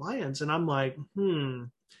against the Lions. And I'm like,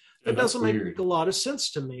 that doesn't make a lot of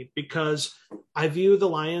sense to me because I view the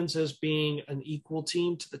Lions as being an equal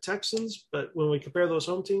team to the Texans. But when we compare those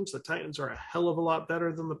home teams, the Titans are a hell of a lot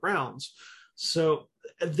better than the Browns. So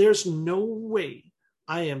there's no way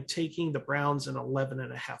I am taking the Browns in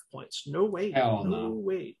 11.5 points. No way. No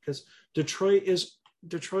way. Because Detroit is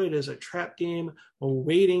a trap game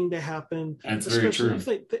waiting to happen. That's very true.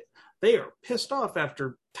 They are pissed off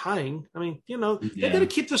after tying. I mean, you know, they got to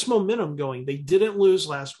keep this momentum going. They didn't lose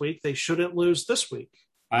last week. They shouldn't lose this week.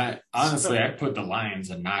 I put the Lions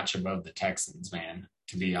a notch above the Texans, man,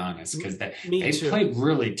 to be honest, because Me they too. played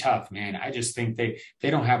really tough, man. I just think they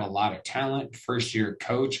don't have a lot of talent. First year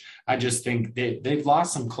coach, I just think they've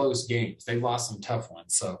lost some close games. They've lost some tough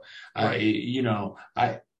ones. So, Right.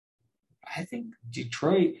 I think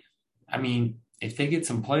Detroit. I mean, if they get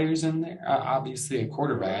some players in there, obviously a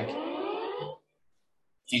quarterback,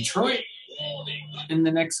 Detroit in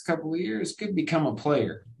the next couple of years could become a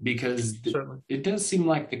player because Certainly. it does seem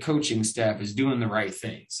like the coaching staff is doing the right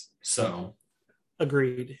things. So,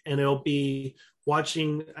 Agreed. And it'll be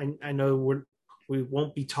watching. I know we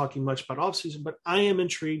won't be talking much about offseason, but I am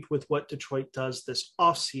intrigued with what Detroit does this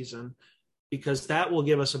offseason because that will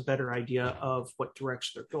give us a better idea of what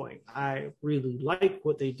direction they're going. I really like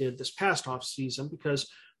what they did this past offseason because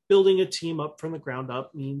building a team up from the ground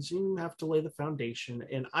up means you have to lay the foundation.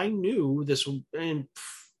 And I knew this, and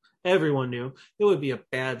everyone knew it would be a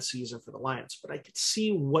bad season for the Lions, but I could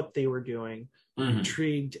see what they were doing. mhm,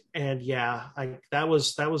 Intrigued, and yeah, that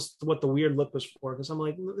was what the weird look was for because I'm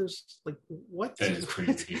like, there's like what? that is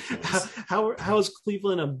pretty ridiculous. How is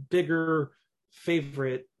Cleveland a bigger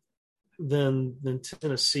favorite than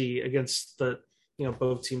Tennessee against the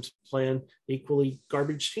both teams playing equally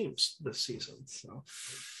garbage teams this season? So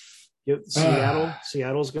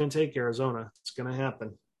Seattle's going to take Arizona. It's going to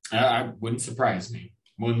happen. I wouldn't surprise me.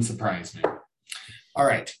 Wouldn't surprise me. All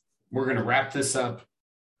right, we're gonna wrap this up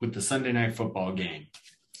with the Sunday night football game.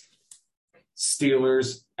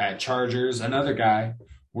 Steelers at Chargers. Another guy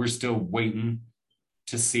we're still waiting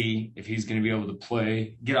to see if he's going to be able to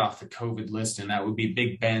play, get off the COVID list, and that would be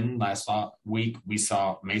Big Ben. Last week, we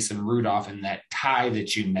saw Mason Rudolph in that tie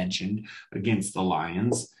that you mentioned against the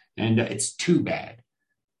Lions, and it's too bad.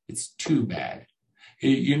 It's too bad.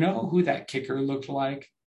 You know who that kicker looked like?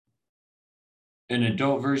 An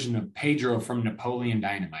adult version of Pedro from Napoleon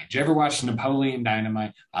Dynamite. Did you ever watch Napoleon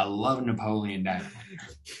Dynamite? I love Napoleon Dynamite,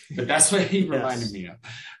 but that's what he reminded Yes. me of.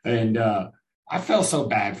 And I felt so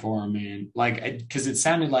bad for him, man. Like, because it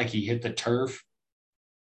sounded like he hit the turf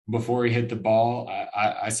before he hit the ball.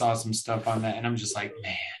 I saw some stuff on that, and I'm just like,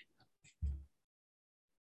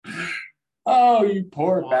 man, oh, you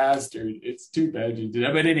poor bastard. It's too bad you did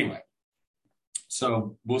that. But anyway,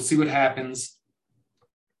 so we'll see what happens.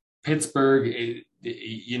 Pittsburgh,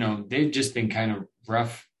 they've just been kind of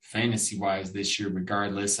rough fantasy wise this year,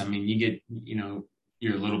 regardless. I mean, you get,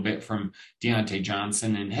 you're a little bit from Deontay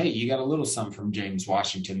Johnson, and hey, you got a little something from James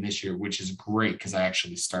Washington this year, which is great because I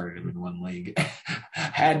actually started him in one league.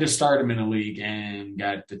 Had to start him in a league and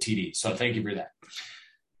got the TD. So thank you for that.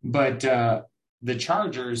 But the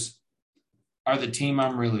Chargers are the team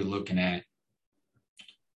I'm really looking at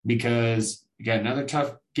because you got another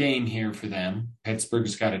tough game here for them.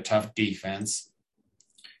 Pittsburgh's got a tough defense.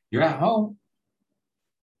 You're at home.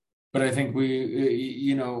 But I think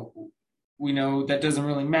we know that doesn't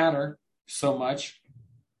really matter so much,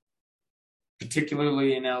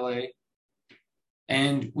 particularly in LA.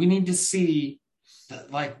 And we need to see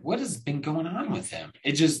what has been going on with him.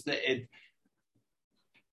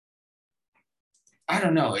 I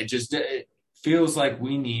don't know. It feels like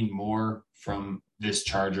we need more from this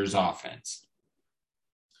Chargers offense.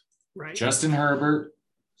 Right. Justin Herbert,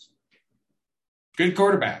 good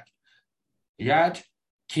quarterback. You got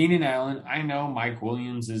Keenan Allen. I know Mike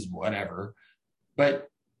Williams is whatever, but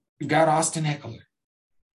you've got Austin Eckler.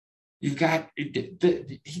 You've got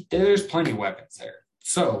there's plenty of weapons there.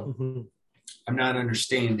 So I'm not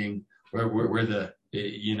understanding where the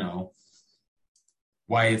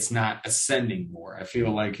why it's not ascending more. I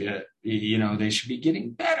feel like they should be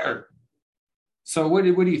getting better. So what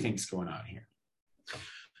do you think is going on here?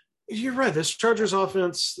 You're right. This Chargers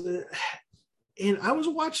offense, and I was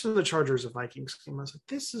watching the Chargers and Vikings game. I was like,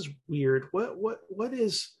 this is weird.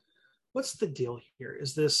 What's the deal here?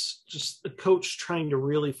 Is this just a coach trying to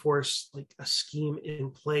really force like a scheme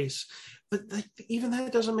in place? But even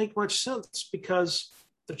that doesn't make much sense because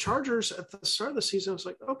the Chargers at the start of the season was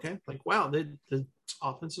like, okay, like wow, the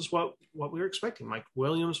offense is what we were expecting. Mike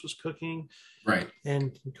Williams was cooking, right,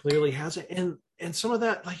 and he clearly has it. And some of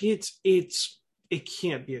that, like it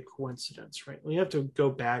can't be a coincidence, right? We have to go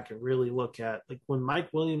back and really look at like when Mike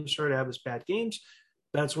Williams started to have his bad games,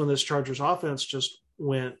 that's when this Chargers offense just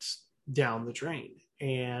went down the drain.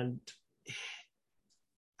 And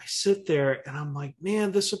I sit there and I'm like,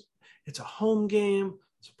 man, it's a home game.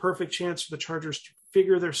 It's a perfect chance for the Chargers to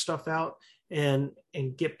figure their stuff out and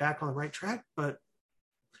get back on the right track. But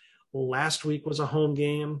last week was a home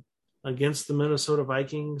game against the Minnesota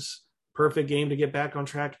Vikings. Perfect game to get back on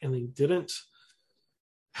track, and they didn't.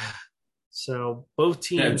 So both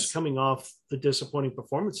teams coming off the disappointing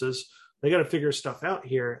performances, they got to figure stuff out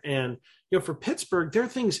here. And for Pittsburgh, their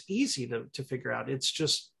thing's easy to figure out. It's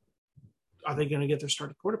just are they going to get their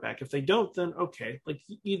starting quarterback? If they don't, then okay. Like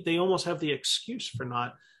they almost have the excuse for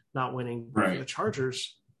not winning. Right. For the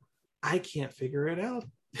Chargers, I can't figure it out.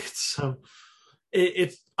 It's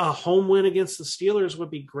a home win against the Steelers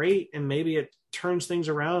would be great, and maybe it turns things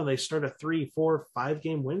around and they start a 3, 4, 5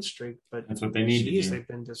 game win streak. But that's what they need to do. They've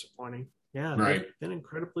been disappointing. Yeah, right. They've been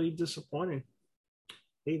incredibly disappointing.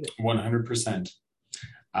 100%.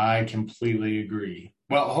 I completely agree.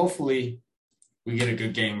 Well, hopefully we get a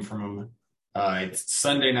good game from them. It's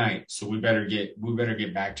Sunday night, so we better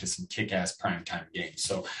get back to some kick-ass primetime games.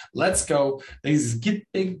 So let's go. Let's get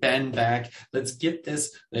Big Ben back. Let's get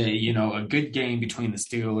this, a good game between the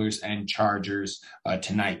Steelers and Chargers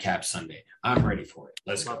to nightcap Sunday. I'm ready for it.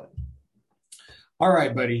 Let's go. All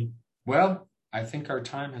right, buddy. Well, I think our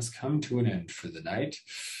time has come to an end for the night.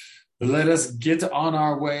 Let us get on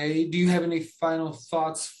our way. Do you have any final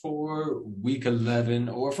thoughts for Week 11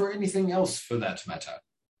 or for anything else for that matter?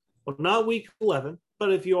 Well, not Week 11,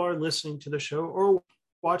 but if you are listening to the show or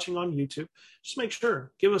watching on YouTube, just make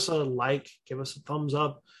sure, give us a like, give us a thumbs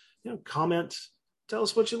up, comment, tell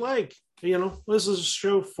us what you like. This is a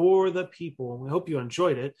show for the people. We hope you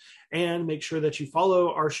enjoyed it, and make sure that you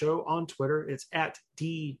follow our show on Twitter. It's at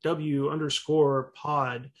DW_pod.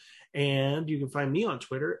 And you can find me on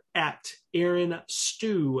Twitter at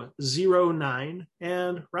AaronStew09.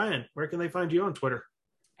 And Ryan, where can they find you on Twitter?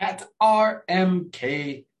 At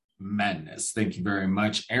RMK Madness. Thank you very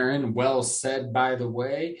much, Aaron. Well said, by the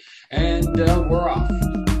way. And we're off.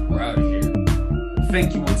 We're out of here.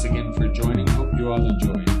 Thank you once again for joining. Hope you all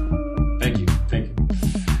enjoyed. Thank you.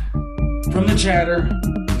 From the chatter,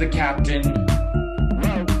 the captain,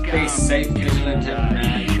 stay safe, vigilant, and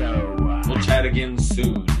mad. We'll chat again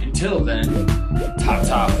soon. Until then,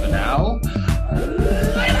 ta-ta for now.